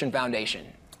America's Christian foundation.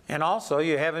 And also,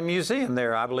 you have a museum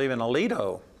there, I believe, in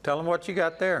Aledo. Tell them what you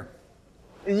got there.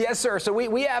 Yes, sir. So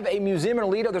we have a museum in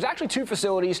Aledo. There's actually 2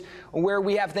 facilities where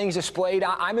we have things displayed.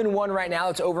 I'm in one right now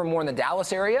that's over more in the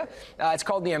Dallas area. It's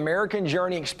called the American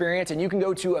Journey Experience, and you can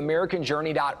go to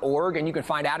americanjourney.org and you can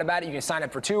find out about it. You can sign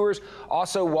up for tours.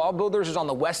 Also, Wall Builders is on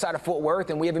the west side of Fort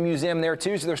Worth, and we have a museum there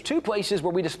too. So there's 2 places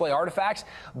where we display artifacts.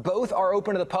 Both are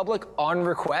open to the public on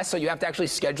request, so you have to actually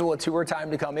schedule a tour time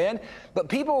to come in.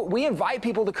 But we invite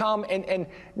people to come and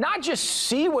not just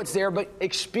see what's there, but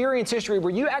experience history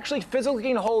where you actually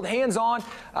physically hold hands-on.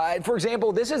 For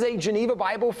example, this is a Geneva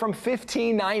Bible from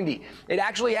 1590. It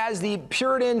actually has the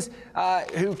Puritans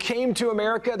who came to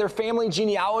America, their family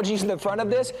genealogies in the front of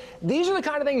this. These are the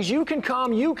kind of things you can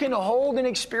come, you can hold and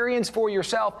experience for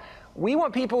yourself. We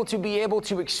want people to be able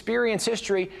to experience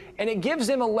history, and it gives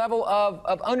them a level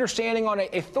of understanding on an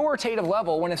authoritative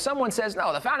level. When if someone says,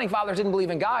 no, the Founding Fathers didn't believe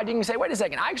in God, you can say, wait a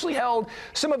second, I actually held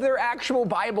some of their actual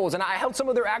Bibles, and I held some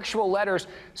of their actual letters.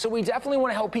 So we definitely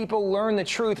want to help people learn the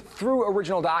truth through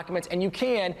original documents, and you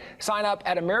can sign up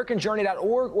at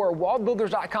americanjourney.org or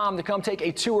wallbuilders.com to come take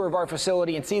a tour of our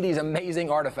facility and see these amazing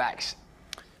artifacts.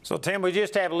 So, Tim, we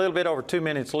just have a little bit over 2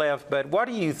 minutes left, but what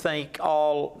do you think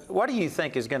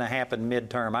is going to happen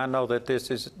midterm? I know that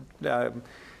this is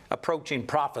approaching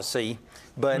prophecy,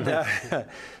 but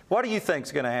what do you think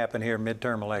is going to happen here in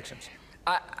midterm elections?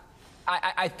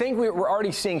 I think we're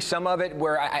already seeing some of it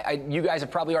where you guys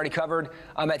have probably already covered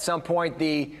at some point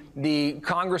the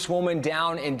congresswoman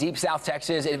down in Deep South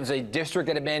Texas. It was a district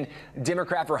that had been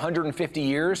Democrat for 150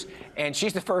 years, and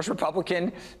she's the first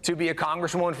Republican to be a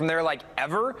congresswoman from there like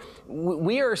ever.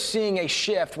 We are seeing a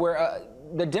shift where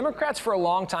the Democrats for a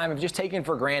long time have just taken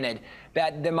for granted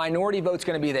that the minority vote's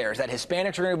going to be theirs, that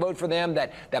Hispanics are going to vote for them,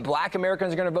 that Black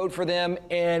Americans are going to vote for them.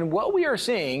 And what we are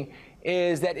seeing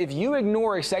is that if you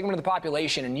ignore a segment of the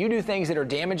population and you do things that are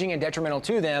damaging and detrimental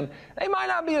to them, they might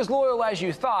not be as loyal as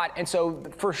you thought. And so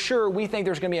for sure, we think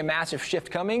there's going to be a massive shift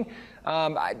coming.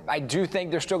 I do think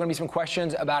there's still going to be some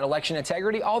questions about election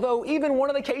integrity, although even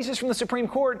one of the cases from the Supreme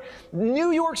Court,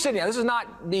 New York City, now this is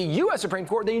not the U.S. Supreme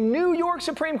Court, the New York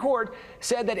Supreme Court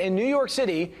said that in New York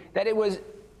City that it was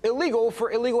illegal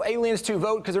for illegal aliens to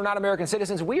vote because they're not American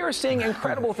citizens. We are seeing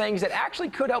incredible things that actually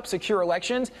could help secure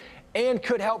elections and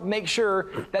could help make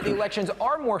sure that the elections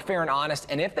are more fair and honest.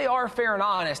 And if they are fair and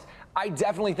honest, I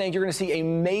definitely think you're going to see a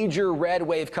major red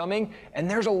wave coming.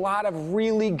 And there's a lot of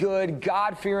really good,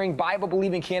 God-fearing,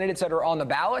 Bible-believing candidates that are on the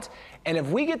ballot. And if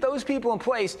we get those people in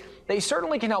place, they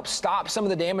certainly can help stop some of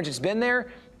the damage that's been there.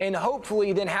 And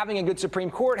hopefully then having a good Supreme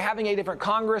Court, having a different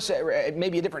Congress,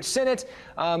 maybe a different Senate,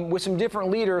 with some different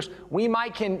leaders, we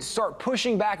can start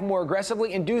pushing back more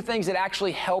aggressively and do things that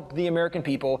actually help the American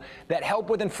people, that help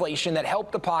with inflation, that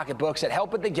help the pocketbooks, that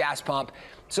help with the gas pump.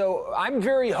 So I'm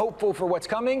very hopeful for what's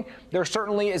coming. There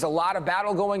certainly is a lot of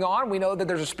battle going on. We know that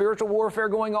there's a spiritual warfare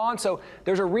going on. So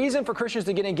there's a reason for Christians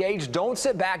to get engaged. Don't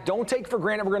sit back. Don't take for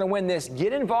granted we're going to win this.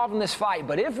 Get involved in this fight.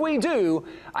 But if we do,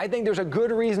 I think there's a good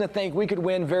reason to think we could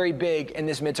win very big in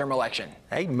this midterm election.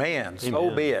 Amen. So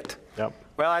be it. Yep.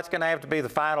 Well, that's going to have to be the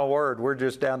final word. We're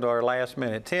just down to our last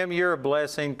minute. Tim, you're a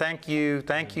blessing. Thank you.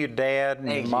 Thank you, Dad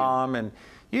and Mom. And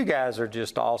you guys are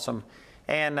just awesome.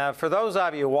 And for those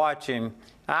of you watching,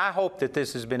 I hope that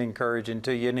this has been encouraging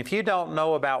to you. And if you don't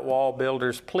know about Wall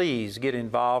Builders, please get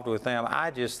involved with them.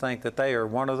 I just think that they are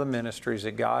one of the ministries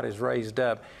that God has raised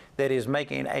up that is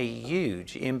making a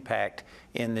huge impact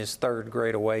in this third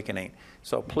great awakening.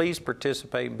 So please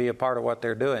participate and be a part of what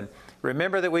they're doing.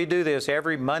 Remember that we do this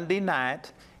every Monday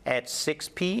night at 6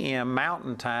 p.m.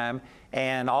 Mountain Time.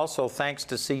 And also thanks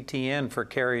to CTN for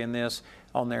carrying this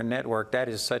on their network. That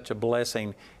is such a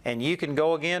blessing. And you can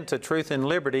go again to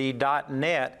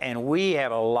truthandliberty.net, and we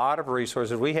have a lot of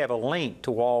resources. We have a link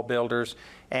to Wall Builders,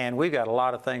 and we've got a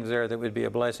lot of things there that would be a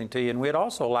blessing to you. And we'd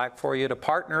also like for you to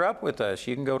partner up with us.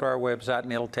 You can go to our website,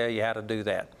 and it'll tell you how to do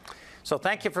that. So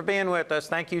thank you for being with us.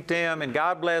 Thank you, Tim, and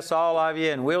God bless all of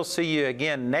you. And we'll see you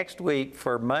again next week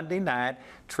for Monday night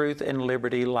Truth and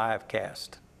Liberty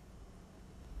Livecast.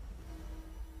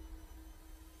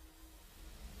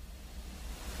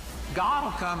 God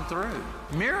will come through.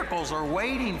 Miracles are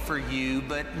waiting for you,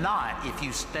 but not if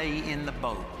you stay in the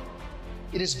boat.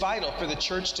 It is vital for the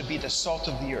church to be the salt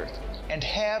of the earth and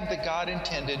have the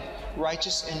God-intended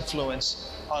righteous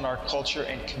influence on our culture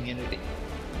and community.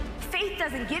 Faith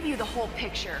doesn't give you the whole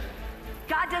picture.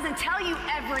 God doesn't tell you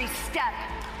every step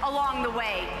along the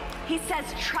way. He says,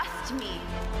 trust me.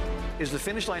 Is the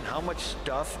finish line how much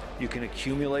stuff you can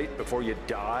accumulate before you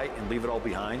die and leave it all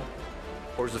behind?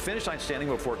 Or is the finish line standing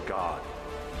before God?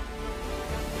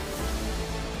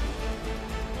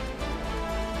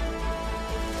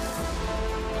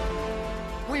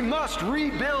 We must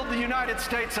rebuild the United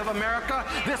States of America,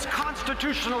 this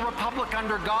constitutional republic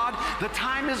under God. The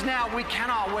time is now. We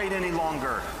cannot wait any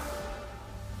longer.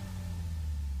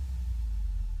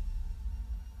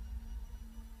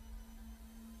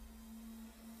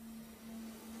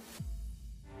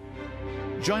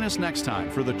 Join us next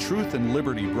time for the Truth and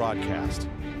Liberty broadcast.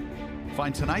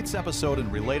 Find tonight's episode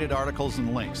and related articles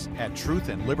and links at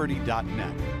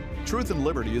truthandliberty.net. Truth and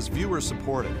Liberty is viewer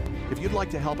supported. If you'd like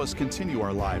to help us continue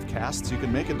our live casts, you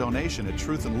can make a donation at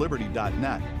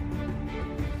truthandliberty.net.